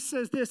Moses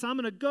says this, I'm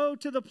going to go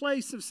to the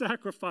place of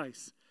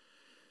sacrifice.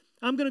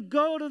 I'm going to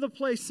go to the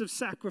place of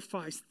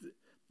sacrifice,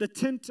 the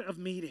tent of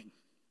meeting.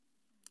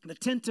 The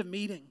tent of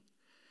meeting.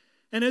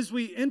 And as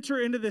we enter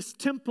into this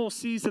temple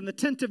season, the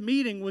tent of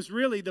meeting was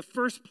really the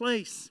first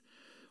place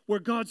where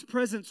God's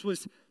presence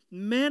was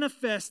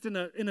manifest in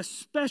a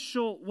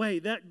special way.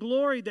 That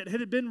glory that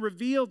had been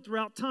revealed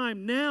throughout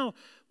time now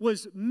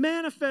was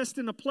manifest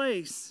in a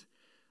place.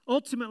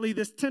 Ultimately,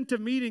 this tent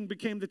of meeting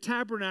became the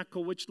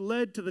tabernacle, which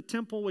led to the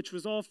temple, which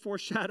was all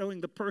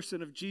foreshadowing the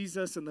person of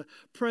Jesus and the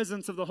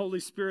presence of the Holy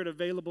Spirit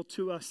available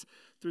to us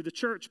through the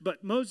church.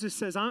 But Moses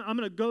says, I'm going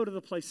to go to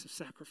the place of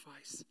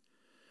sacrifice.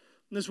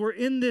 And as we're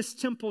in this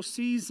temple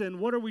season,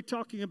 what are we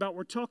talking about?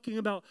 We're talking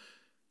about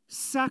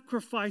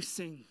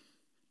sacrificing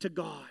to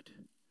God,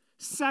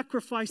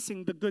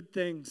 sacrificing the good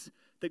things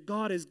that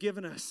God has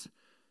given us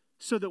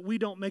so that we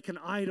don't make an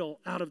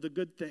idol out of the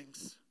good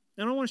things.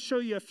 And I want to show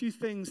you a few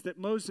things that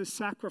Moses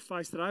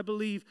sacrificed that I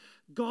believe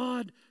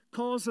God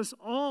calls us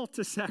all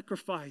to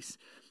sacrifice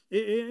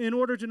in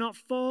order to not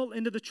fall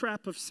into the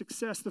trap of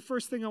success. The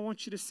first thing I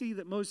want you to see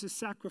that Moses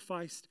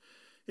sacrificed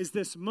is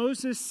this.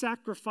 Moses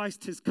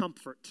sacrificed his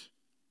comfort.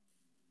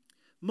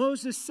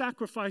 Moses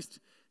sacrificed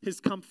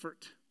his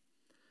comfort.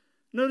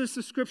 Notice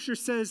the scripture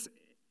says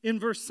in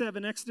verse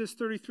 7, Exodus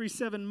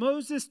 33:7,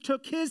 Moses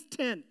took his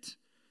tent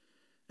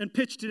and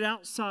pitched it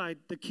outside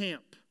the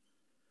camp,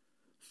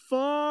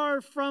 far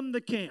from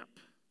the camp.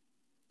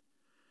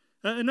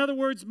 In other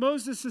words,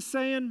 Moses is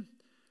saying,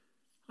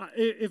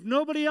 if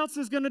nobody else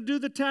is going to do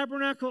the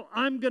tabernacle,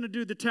 I'm going to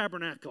do the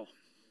tabernacle.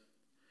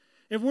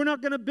 If we're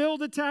not going to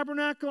build a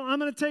tabernacle, I'm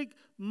going to take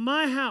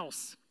my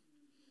house,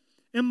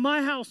 and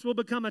my house will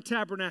become a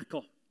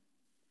tabernacle.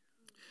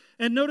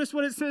 And notice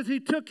what it says. He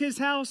took his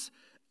house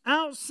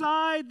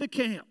outside the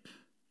camp,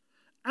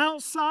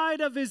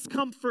 outside of his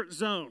comfort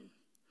zone,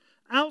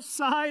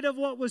 outside of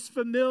what was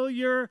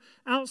familiar,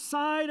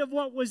 outside of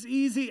what was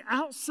easy,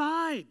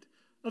 outside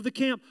of the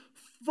camp,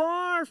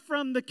 far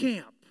from the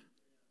camp.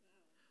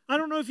 I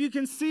don't know if you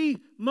can see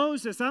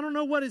Moses. I don't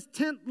know what his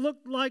tent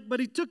looked like, but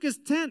he took his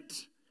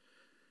tent.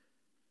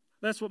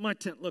 That's what my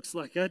tent looks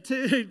like.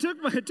 He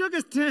took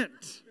his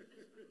tent.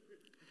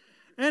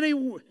 And he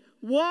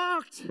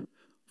walked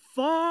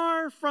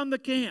far from the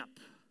camp.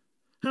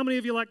 How many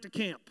of you like to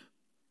camp?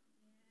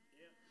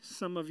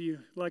 Some of you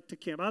like to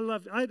camp. I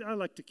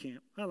like to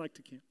camp. I like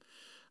to camp.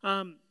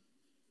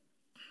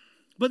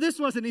 But this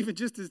wasn't even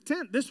just his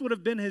tent. This would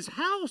have been his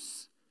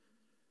house.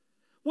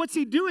 What's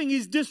he doing?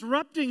 He's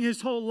disrupting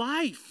his whole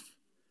life.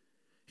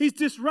 He's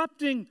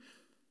disrupting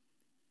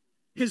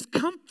his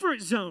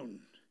comfort zone.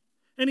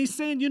 And he's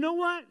saying, you know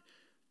what?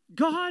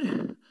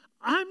 God,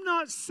 I'm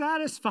not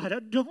satisfied. I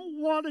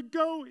don't want to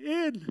go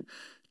in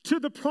to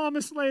the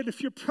promised land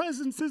if your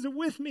presence isn't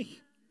with me.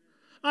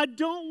 I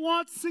don't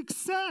want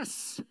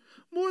success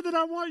more than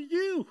I want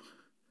you.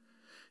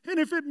 And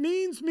if it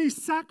means me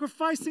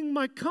sacrificing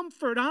my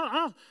comfort,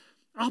 I'll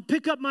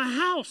pick up my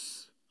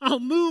house.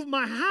 I'll move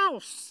my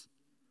house.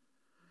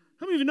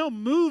 How many of you know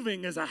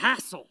moving is a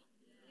hassle?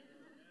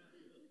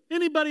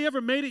 Anybody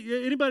ever made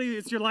it? Anybody,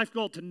 it's your life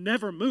goal to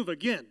never move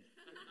again?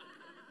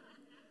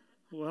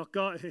 Well,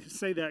 God,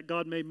 say that.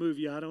 God may move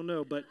you. I don't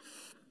know. But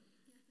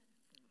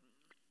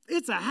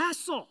it's a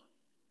hassle.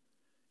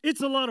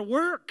 It's a lot of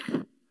work.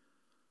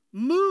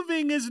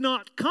 Moving is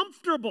not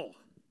comfortable.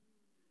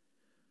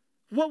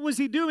 What was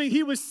he doing?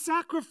 He was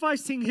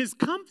sacrificing his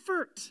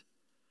comfort.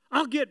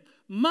 I'll get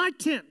my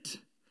tent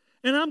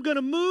and I'm going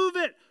to move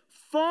it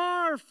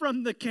far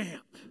from the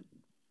camp.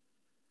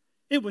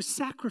 It was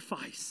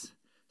sacrifice,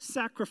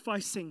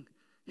 sacrificing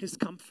his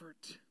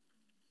comfort.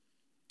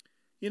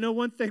 You know,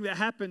 one thing that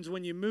happens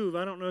when you move,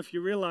 I don't know if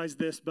you realize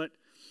this, but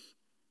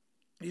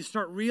you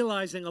start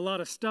realizing a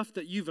lot of stuff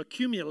that you've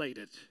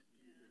accumulated.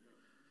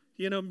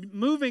 You know,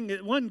 moving,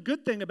 one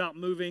good thing about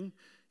moving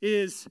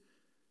is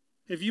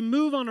if you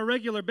move on a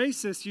regular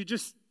basis, you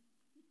just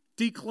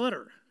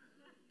declutter.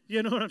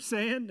 You know what I'm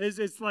saying?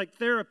 It's like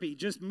therapy,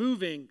 just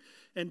moving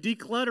and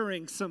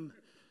decluttering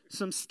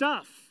some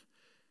stuff.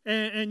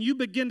 And you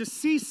begin to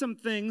see some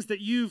things that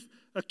you've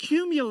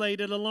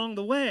accumulated along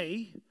the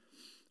way,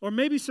 or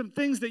maybe some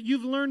things that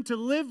you've learned to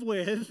live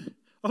with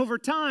over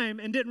time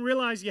and didn't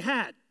realize you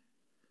had.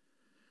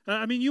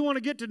 I mean, you want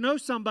to get to know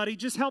somebody,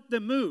 just help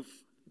them move.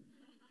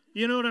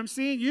 You know what I'm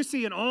seeing? You're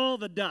seeing all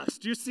the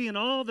dust. You're seeing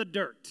all the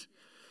dirt.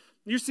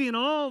 You're seeing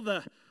all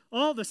the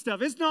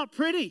stuff. It's not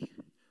pretty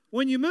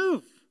when you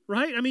move,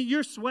 right? I mean,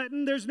 you're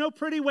sweating. There's no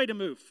pretty way to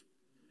move.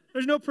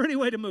 There's no pretty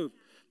way to move.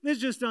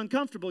 It's just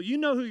uncomfortable. You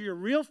know who your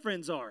real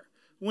friends are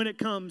when it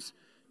comes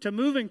to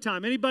moving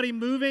time. Anybody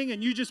moving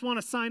and you just want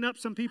to sign up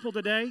some people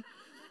today?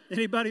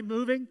 Anybody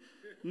moving?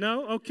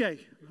 No? Okay.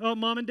 Oh,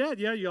 mom and dad,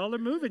 yeah, y'all are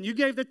moving. You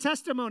gave the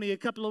testimony a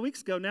couple of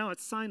weeks ago. Now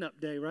it's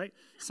sign-up day, right?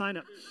 Sign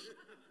up.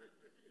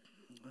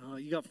 Oh,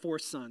 you got 4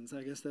 sons.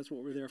 I guess that's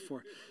what we're there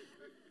for.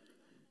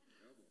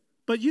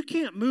 But you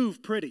can't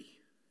move pretty.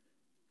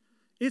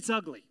 It's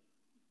ugly.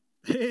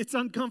 It's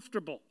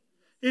uncomfortable.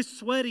 It's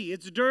sweaty.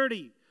 It's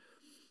dirty.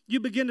 You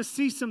begin to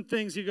see some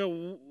things. You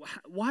go,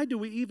 why do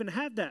we even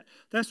have that?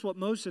 That's what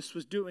Moses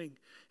was doing.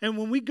 And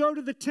when we go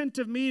to the tent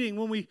of meeting,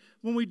 when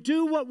we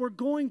do what we're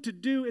going to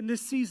do in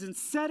this season,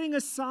 setting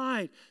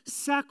aside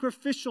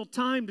sacrificial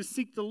time to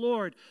seek the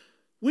Lord,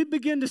 we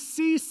begin to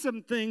see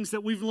some things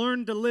that we've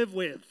learned to live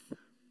with.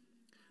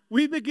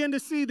 We begin to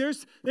see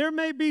there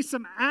may be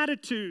some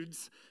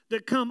attitudes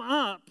that come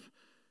up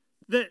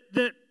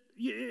that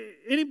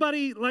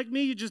anybody like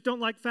me, you just don't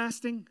like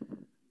fasting?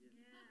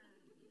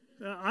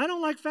 I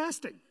don't like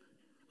fasting.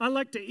 I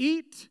like to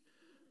eat.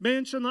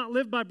 Man shall not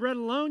live by bread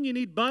alone. You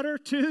need butter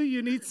too.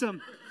 You need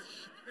some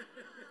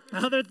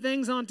other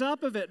things on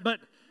top of it. But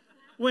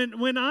when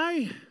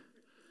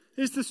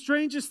it's the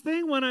strangest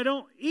thing when I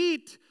don't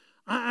eat,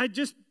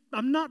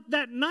 I'm not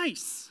that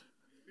nice.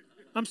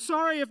 I'm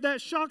sorry if that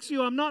shocks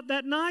you. I'm not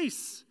that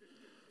nice.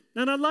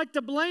 And I'd like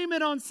to blame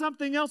it on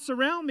something else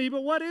around me,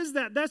 but what is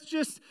that? That's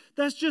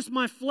just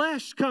my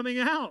flesh coming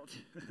out.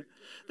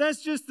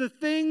 That's just the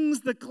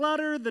things, the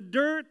clutter, the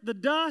dirt, the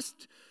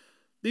dust,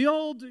 the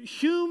old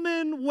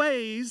human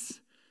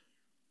ways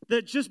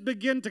that just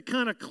begin to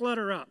kind of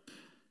clutter up.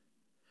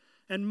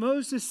 And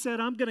Moses said,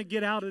 I'm going to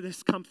get out of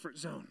this comfort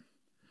zone.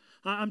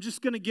 I'm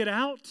just going to get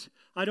out.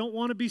 I don't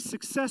want to be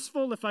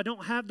successful if I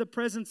don't have the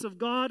presence of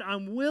God.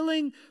 I'm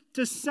willing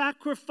to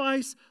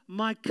sacrifice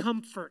my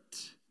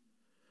comfort.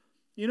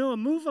 You know, a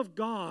move of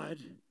God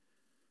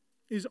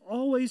is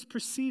always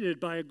preceded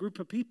by a group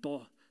of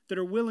people that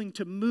are willing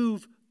to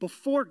move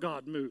before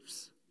God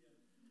moves.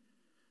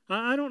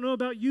 I don't know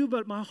about you,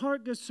 but my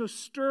heart gets so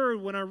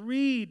stirred when I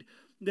read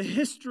the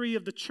history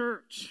of the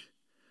church.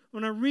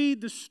 When I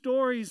read the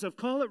stories of,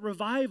 call it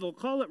revival,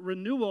 call it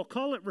renewal,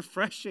 call it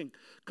refreshing,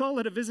 call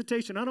it a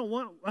visitation. I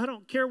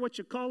don't care what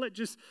you call it,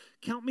 just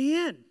count me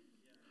in.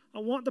 I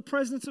want the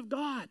presence of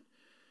God.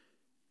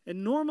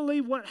 And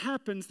normally what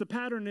happens, the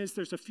pattern is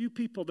there's a few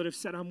people that have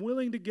said, I'm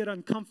willing to get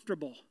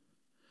uncomfortable.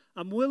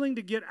 I'm willing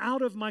to get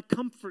out of my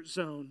comfort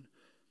zone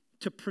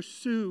to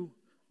pursue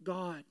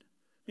God.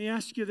 me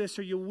ask you this.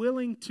 Are you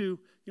willing to,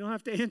 you don't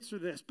have to answer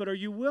this, but are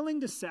you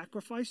willing to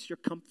sacrifice your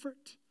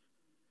comfort?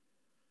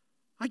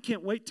 I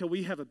can't wait till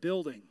we have a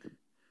building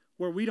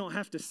where we don't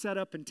have to set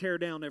up and tear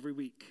down every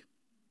week.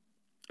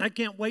 I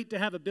can't wait to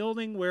have a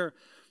building where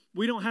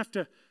we don't have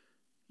to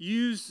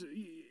use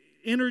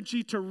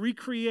energy to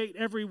recreate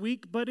every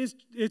week, but it's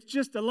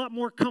just a lot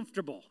more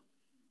comfortable.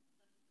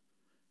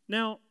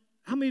 Now,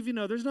 how many of you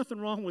know there's nothing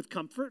wrong with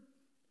comfort?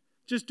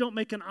 Just don't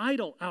make an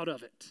idol out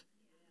of it.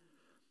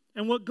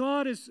 And what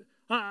God is,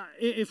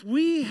 if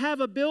we have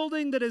a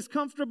building that is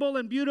comfortable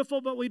and beautiful,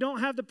 but we don't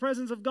have the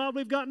presence of God,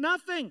 we've got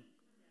nothing.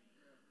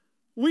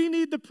 We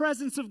need the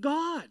presence of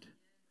God.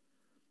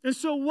 And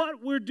so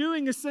what we're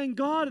doing is saying,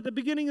 God, at the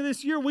beginning of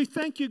this year, we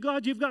thank you,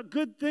 God, you've got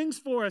good things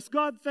for us.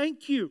 God,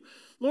 thank you,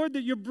 Lord,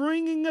 that you're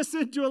bringing us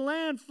into a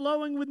land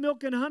flowing with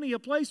milk and honey, a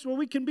place where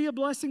we can be a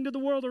blessing to the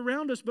world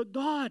around us. But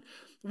God,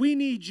 we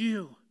need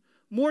you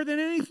more than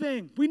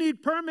anything. We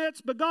need permits,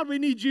 but God, we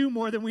need you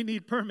more than we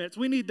need permits.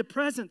 We need the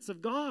presence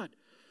of God.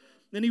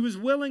 And he was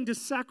willing to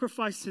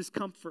sacrifice his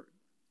comfort.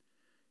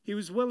 He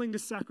was willing to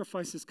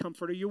sacrifice his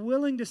comfort. Are you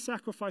willing to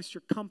sacrifice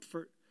your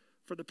comfort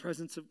for the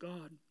presence of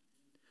God?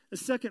 The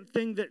second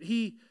thing that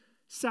he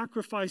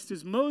sacrificed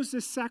is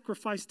Moses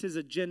sacrificed his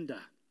agenda.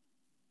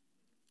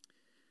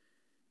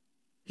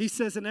 He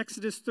says in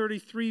Exodus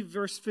 33,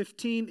 verse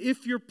 15,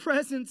 if your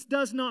presence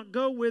does not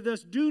go with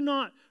us, do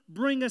not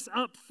bring us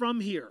up from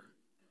here.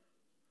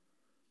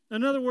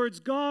 In other words,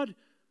 God,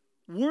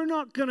 we're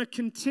not going to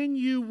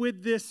continue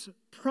with this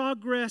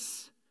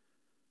progressing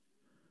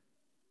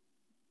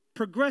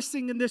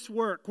in this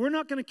work. We're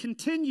not going to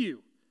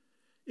continue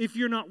if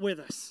you're not with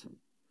us.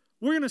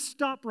 We're going to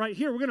stop right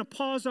here. We're going to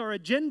pause our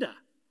agenda.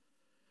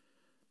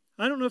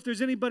 I don't know if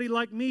there's anybody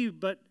like me,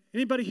 but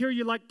anybody here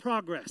you like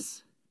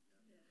progress?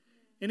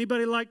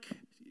 Anybody like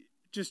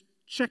just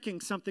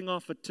checking something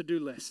off a to-do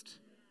list?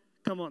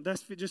 Come on,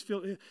 that's just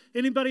feel.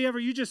 Anybody ever,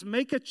 you just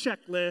make a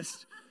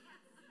checklist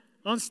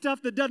on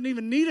stuff that doesn't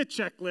even need a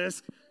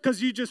checklist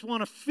because you just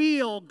want to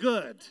feel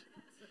good.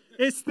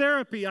 It's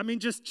therapy. I mean,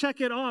 just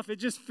check it off. It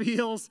just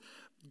feels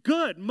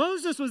good.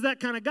 Moses was that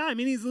kind of guy. I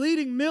mean, he's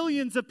leading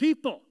millions of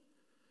people.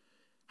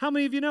 How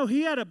many of you know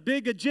he had a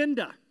big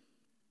agenda,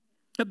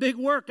 a big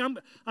work?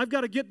 I've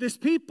got to get this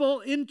people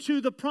into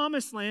the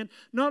promised land.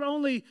 Not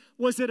only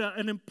was it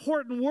an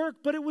important work,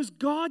 but it was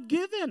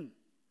God-given.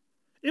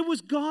 It was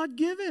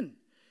God-given.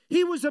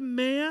 He was a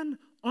man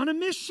on a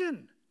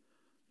mission.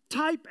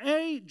 Type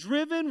A,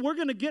 driven. We're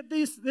going to get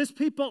this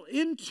people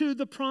into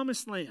the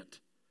promised land.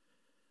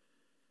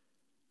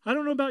 I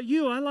don't know about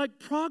you. I like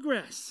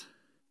progress.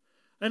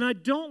 And I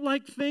don't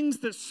like things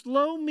that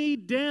slow me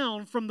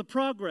down from the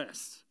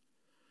progress.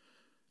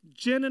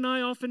 Jen and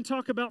I often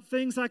talk about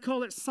things, I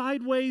call it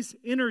sideways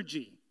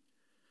energy.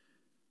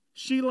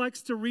 She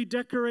likes to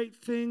redecorate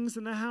things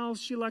in the house.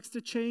 She likes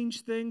to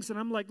change things. And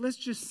I'm like, let's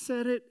just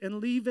set it and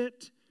leave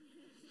it.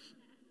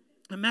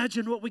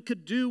 Imagine what we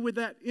could do with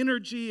that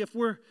energy if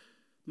we're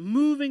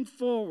moving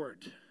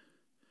forward.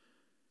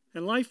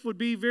 And life would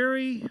be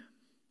very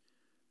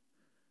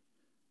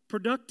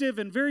productive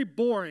and very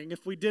boring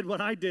if we did what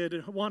I did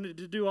and wanted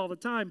to do all the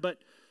time.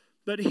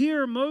 But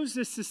here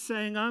Moses is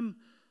saying, I'm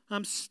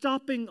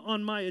stopping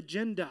on my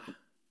agenda.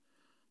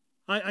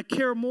 I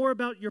care more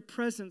about your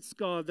presence,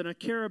 God, than I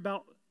care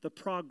about the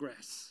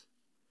progress.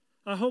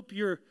 I hope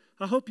you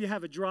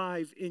have a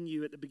drive in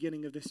you at the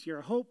beginning of this year.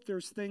 I hope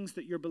there's things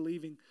that you're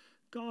believing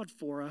God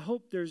for. I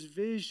hope there's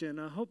vision.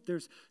 I hope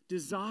there's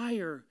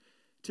desire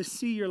to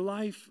see your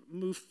life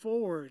move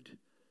forward.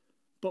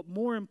 But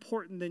more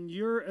important than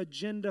your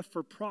agenda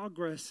for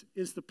progress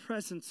is the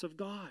presence of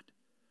God.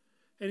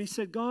 And he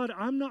said, God,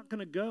 I'm not going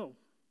to go.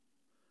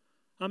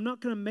 I'm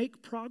not going to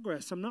make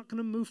progress. I'm not going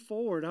to move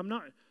forward. I'm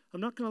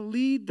not going to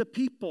lead the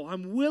people.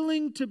 I'm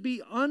willing to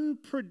be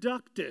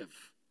unproductive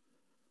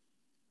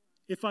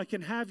if I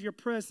can have your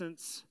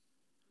presence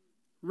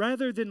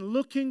rather than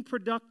looking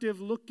productive,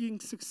 looking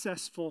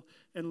successful,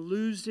 and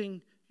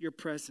losing your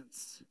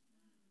presence.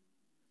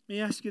 Let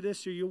me ask you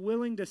this. Are you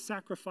willing to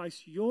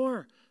sacrifice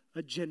your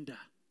agenda?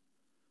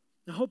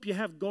 I hope you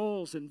have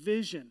goals and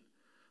vision.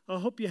 I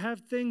hope you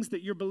have things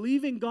that you're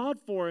believing God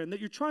for and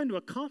that you're trying to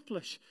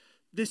accomplish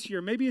this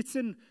year. Maybe it's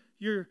in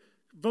your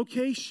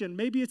vocation.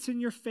 Maybe it's in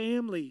your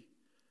family.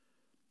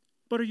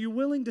 But are you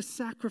willing to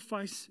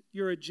sacrifice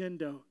your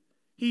agenda?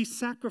 He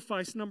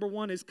sacrificed, number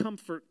one, his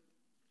comfort.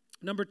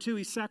 Number two,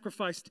 he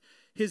sacrificed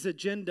his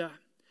agenda.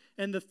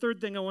 And the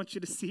third thing I want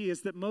you to see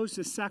is that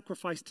Moses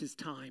sacrificed his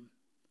time.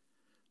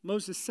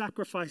 Moses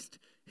sacrificed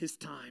his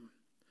time.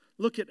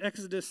 Look at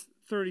Exodus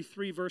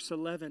 33, verse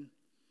 11.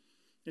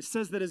 It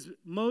says that as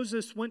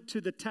Moses went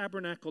to the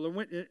tabernacle, or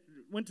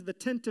went to the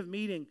tent of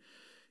meeting,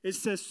 it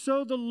says,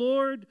 so the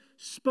Lord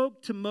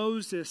spoke to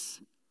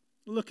Moses,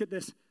 look at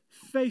this,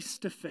 face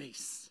to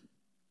face,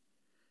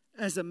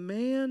 as a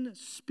man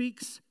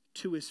speaks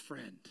to his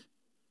friend.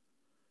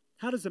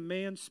 How does a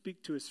man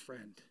speak to his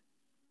friend?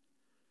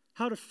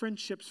 How do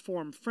friendships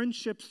form?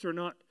 Friendships are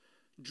not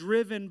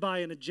driven by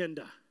an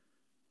agenda.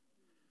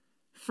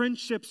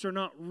 Friendships are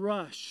not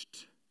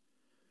rushed.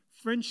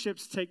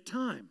 friendships take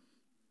time.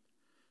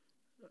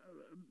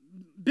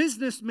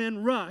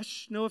 Businessmen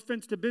rush, no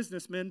offense to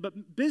businessmen,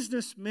 but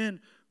businessmen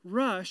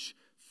rush,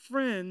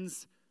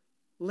 friends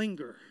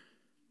linger.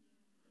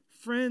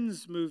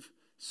 Friends move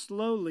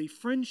slowly.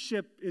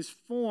 Friendship is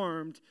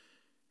formed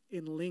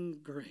in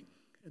lingering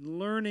and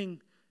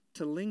learning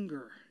to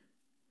linger.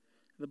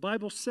 The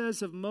Bible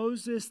says of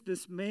Moses,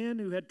 this man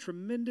who had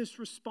tremendous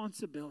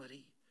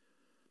responsibility,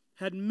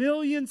 had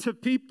millions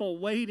of people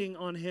waiting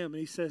on him. And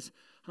he says,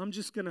 I'm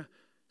just going to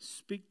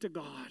speak to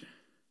God.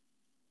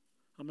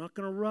 I'm not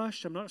going to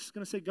rush. I'm not just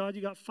going to say, God,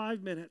 you got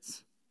 5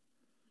 minutes.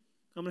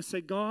 I'm going to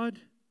say, God,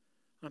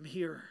 I'm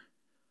here.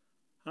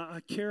 I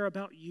care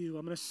about you.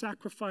 I'm going to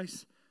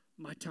sacrifice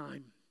my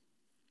time.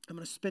 I'm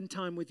going to spend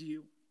time with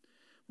you.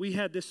 We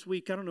had this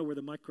week, I don't know where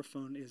the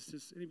microphone is.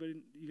 Does anybody,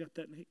 you got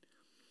that, Nate?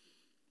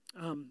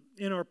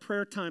 In our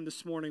prayer time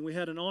this morning, we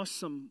had an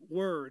awesome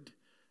word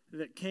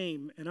that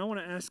came. And I want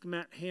to ask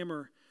Matt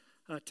Hammer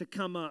to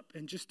come up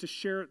and just to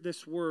share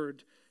this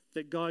word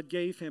that God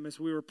gave him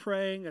as we were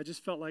praying. I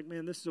just felt like,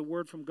 man, this is a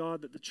word from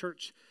God that the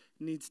church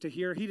needs to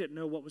hear. He didn't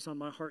know what was on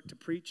my heart to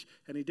preach,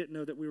 and he didn't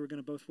know that we were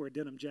going to both wear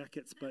denim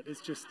jackets, but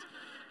it's just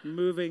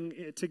moving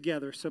it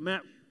together. So,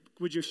 Matt,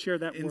 would you share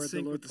that in word?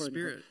 sync with the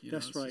Spirit.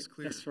 That's right.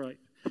 That's right.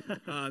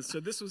 So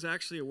this was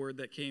actually a word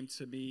that came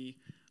to me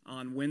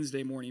on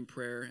Wednesday morning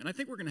prayer, and I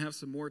think we're going to have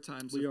some more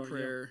times of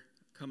prayer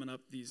coming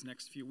up these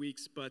next few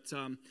weeks. But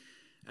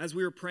as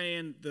we were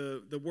praying,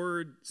 the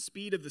word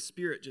speed of the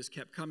Spirit just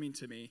kept coming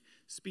to me.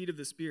 Speed of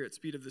the Spirit,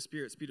 speed of the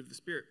Spirit, speed of the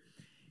Spirit.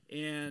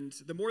 And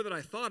the more that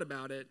I thought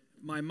about it,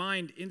 my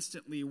mind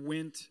instantly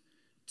went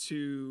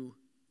to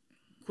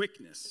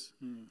quickness.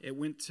 It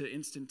went to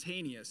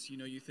instantaneous. You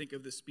know, you think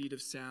of the speed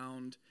of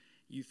sound.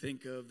 You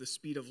think of the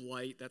speed of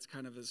light. That's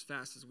kind of as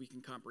fast as we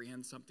can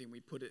comprehend something. We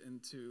put it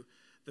into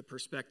the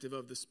perspective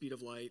of the speed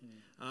of light.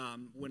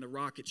 When a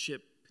rocket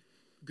ship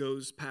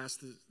goes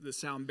past the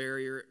sound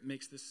barrier, it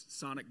makes this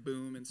sonic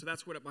boom. And so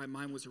that's what my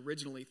mind was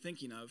originally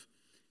thinking of,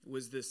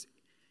 was this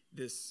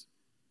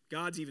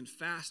God's even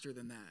faster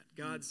than that.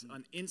 God's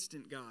an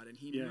instant God, and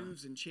he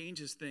moves and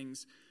changes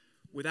things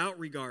without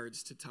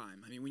regards to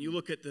time. I mean, when you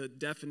look at the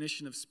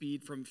definition of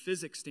speed from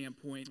physics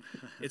standpoint,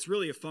 it's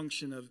really a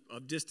function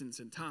of distance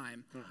and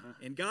time.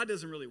 And God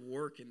doesn't really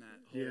work in that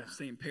whole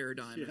same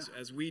paradigm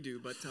as we do.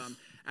 But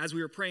as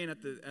we were praying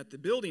at the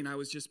building, I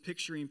was just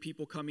picturing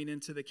people coming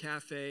into the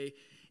cafe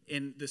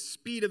and the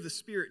speed of the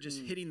Spirit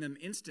just hitting them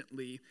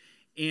instantly.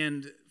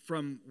 And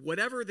from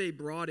whatever they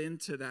brought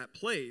into that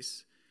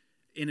place,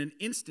 in an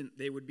instant,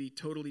 they would be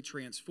totally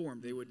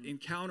transformed. They would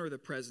encounter the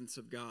presence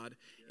of God,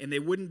 and they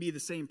wouldn't be the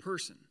same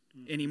person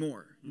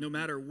anymore. No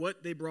matter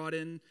what they brought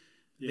in,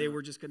 they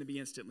were just going to be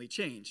instantly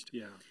changed.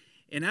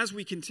 And as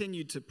we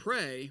continued to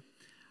pray,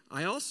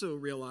 I also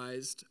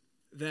realized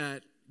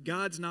that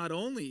God's not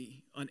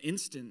only an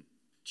instant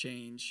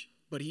change,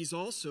 but he's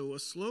also a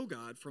slow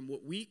God from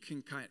what we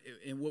can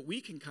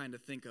kind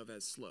of think of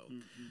as slow.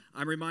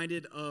 I'm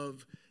reminded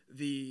of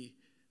the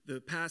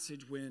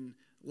passage when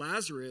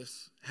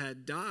Lazarus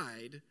had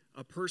died,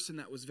 a person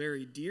that was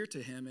very dear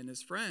to him and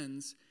his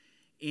friends,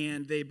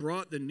 and they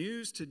brought the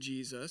news to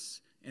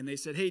Jesus, and they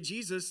said, hey,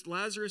 Jesus,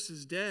 Lazarus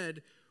is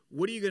dead.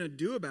 What are you going to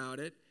do about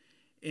it?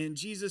 And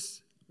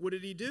Jesus, what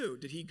did he do?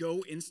 Did he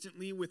go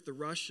instantly with the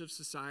rush of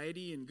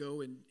society and go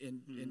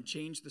and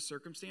change the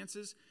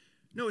circumstances?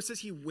 No, it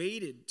says he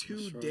waited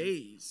 2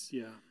 days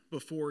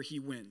before he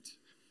went.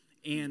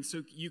 And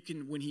so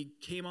when he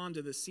came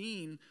onto the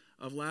scene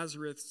of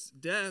Lazarus'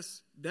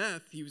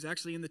 death, he was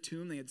actually in the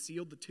tomb. They had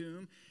sealed the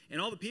tomb. And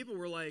all the people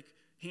were like,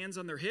 hands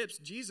on their hips,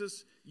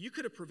 Jesus, you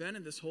could have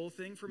prevented this whole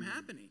thing from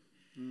happening.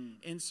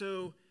 And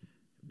so,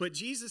 but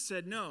Jesus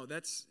said, no,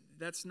 that's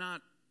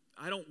not,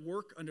 I don't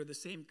work under the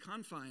same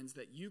confines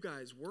that you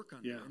guys work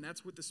under. And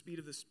that's what the speed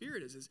of the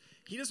Spirit is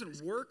he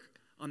doesn't work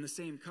on the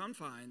same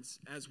confines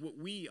as what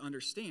we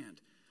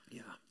understand.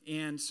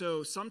 And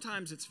so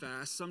sometimes it's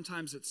fast,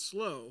 sometimes it's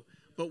slow,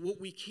 but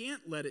what we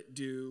can't let it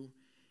do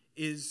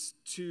is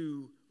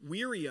to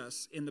weary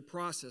us in the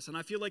process. And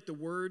I feel like the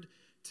word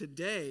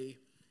today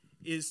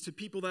is to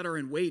people that are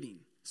in waiting.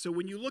 So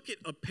when you look at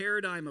a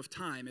paradigm of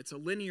time, it's a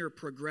linear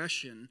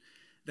progression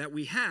that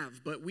we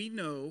have, but we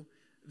know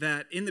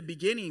that in the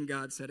beginning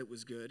God said it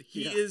was good.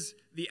 He is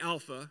the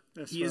Alpha.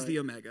 He is the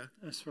Omega.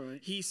 That's right.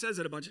 He says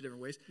it a bunch of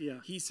different ways.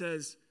 He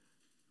says,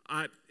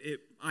 I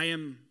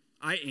am,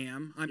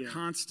 I'm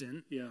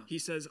constant. He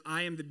says,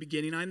 I am the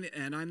beginning, I'm the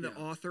end, I'm the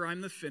author,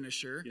 I'm the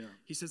finisher.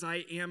 He says,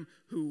 I am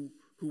who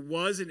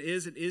was and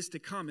is to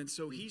come. And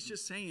so he's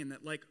just saying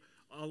that, like,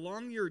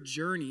 along your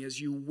journey, as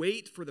you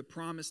wait for the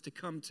promise to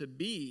come to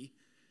be,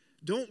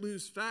 don't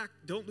lose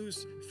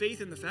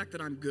faith in the fact that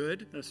I'm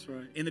good. That's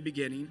right. In the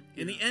beginning,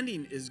 and the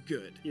ending is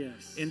good.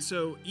 Yes. And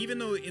so even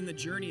though in the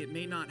journey it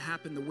may not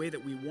happen the way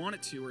that we want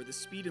it to, or the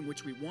speed in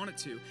which we want it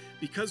to,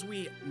 because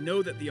we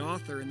know that the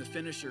author and the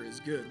finisher is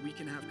good, we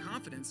can have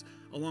confidence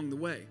along the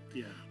way.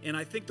 And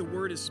I think the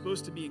word is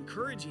supposed to be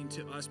encouraging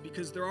to us,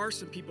 because there are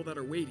some people that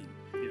are waiting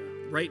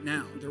right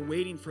now. They're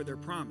waiting for their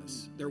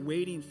promise. They're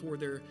waiting for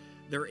their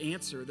their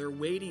answer. They're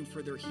waiting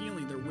for their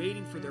healing. They're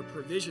waiting for their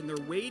provision. They're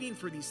waiting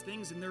for these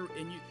things, and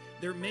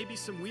there may be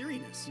some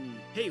weariness.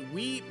 Hey,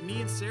 me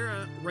and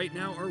Sarah right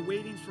now are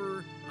waiting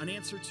for an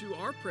answer to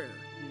our prayer.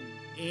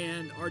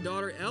 And our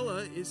daughter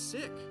Ella is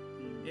sick,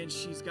 and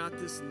she's got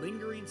this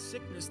lingering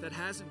sickness that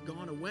hasn't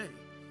gone away.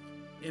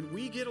 And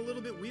we get a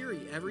little bit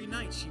weary every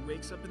night. She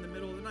wakes up in the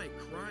middle of the night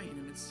crying,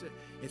 and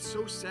it's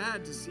so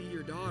sad to see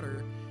your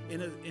daughter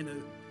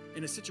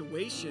in a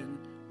situation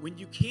when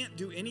you can't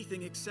do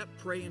anything except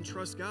pray and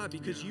trust God.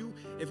 Because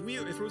if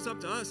it was up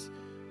to us,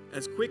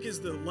 as quick as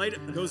the light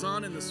goes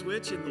on in the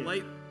switch and the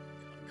light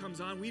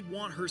comes on, we'd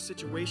want her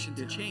situation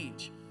to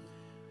change.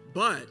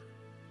 But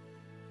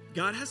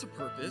God has a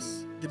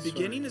purpose. The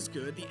beginning is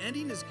good, the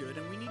ending is good,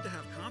 and we need to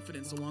have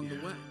confidence along the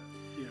way.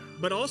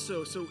 But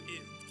also,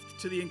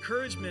 to the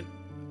encouragement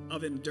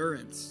of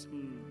endurance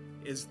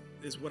is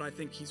what I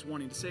think he's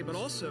wanting to say. But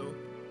also,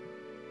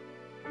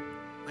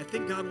 I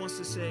think God wants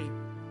to say,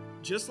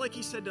 just like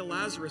he said to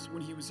Lazarus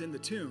when he was in the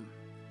tomb,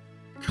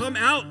 "Come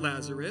out,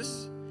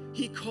 Lazarus."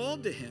 He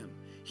called to him.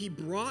 He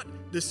brought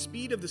the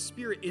speed of the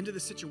Spirit into the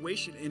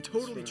situation and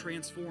totally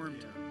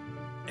transformed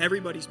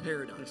everybody's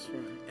paradigm. That's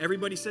right.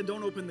 Everybody said,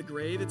 "Don't open the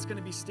grave. It's going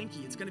to be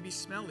stinky. It's going to be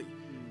smelly."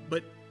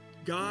 But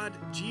God,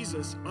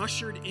 Jesus,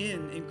 ushered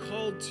in and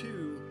called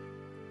to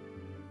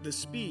the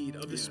speed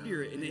of the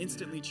Spirit and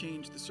instantly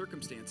changed the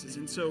circumstances.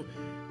 And so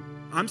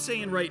I'm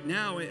saying right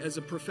now, as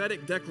a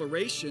prophetic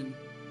declaration,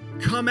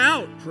 come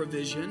out,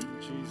 provision.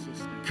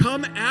 Jesus.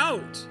 Come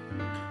out,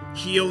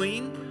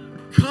 healing.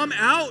 Come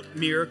out,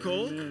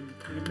 miracle. Amen.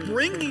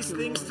 Bring these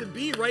things to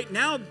be right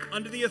now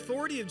under the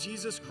authority of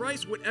Jesus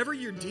Christ. Whatever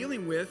you're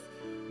dealing with,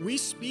 we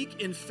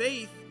speak in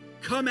faith.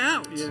 Come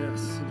out.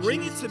 Yes.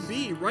 Bring it to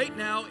be right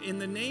now in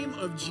the name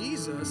of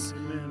Jesus.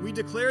 Amen. We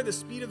declare the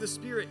speed of the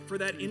Spirit for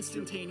that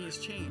instantaneous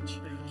change.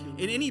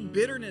 And any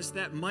bitterness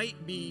that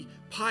might be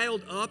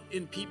piled up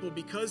in people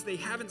because they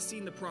haven't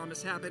seen the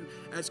promise happen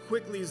as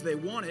quickly as they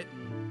want it,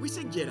 we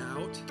say get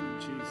out.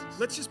 Jesus.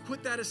 Let's just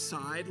put that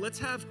aside. Let's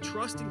have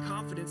trust and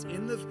confidence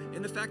in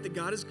the fact that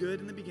God is good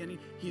in the beginning.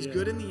 He's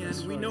good in the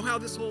end. We know how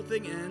this whole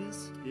thing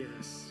ends.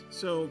 Yes.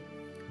 So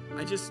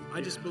I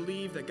just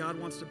believe that God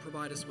wants to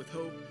provide us with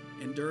hope,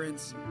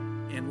 endurance,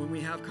 and when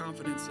we have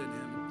confidence in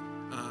him,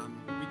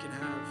 we can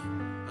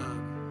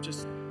have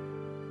just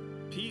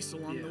peace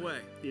along the way.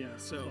 Yeah.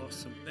 So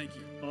awesome. Thank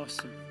you.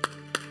 Awesome.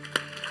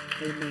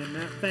 Amen,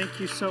 Matt. Thank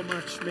you so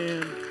much,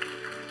 man.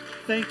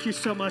 Thank you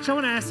so much. I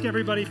want to ask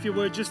everybody, if you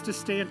would, just to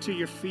stand to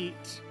your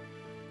feet.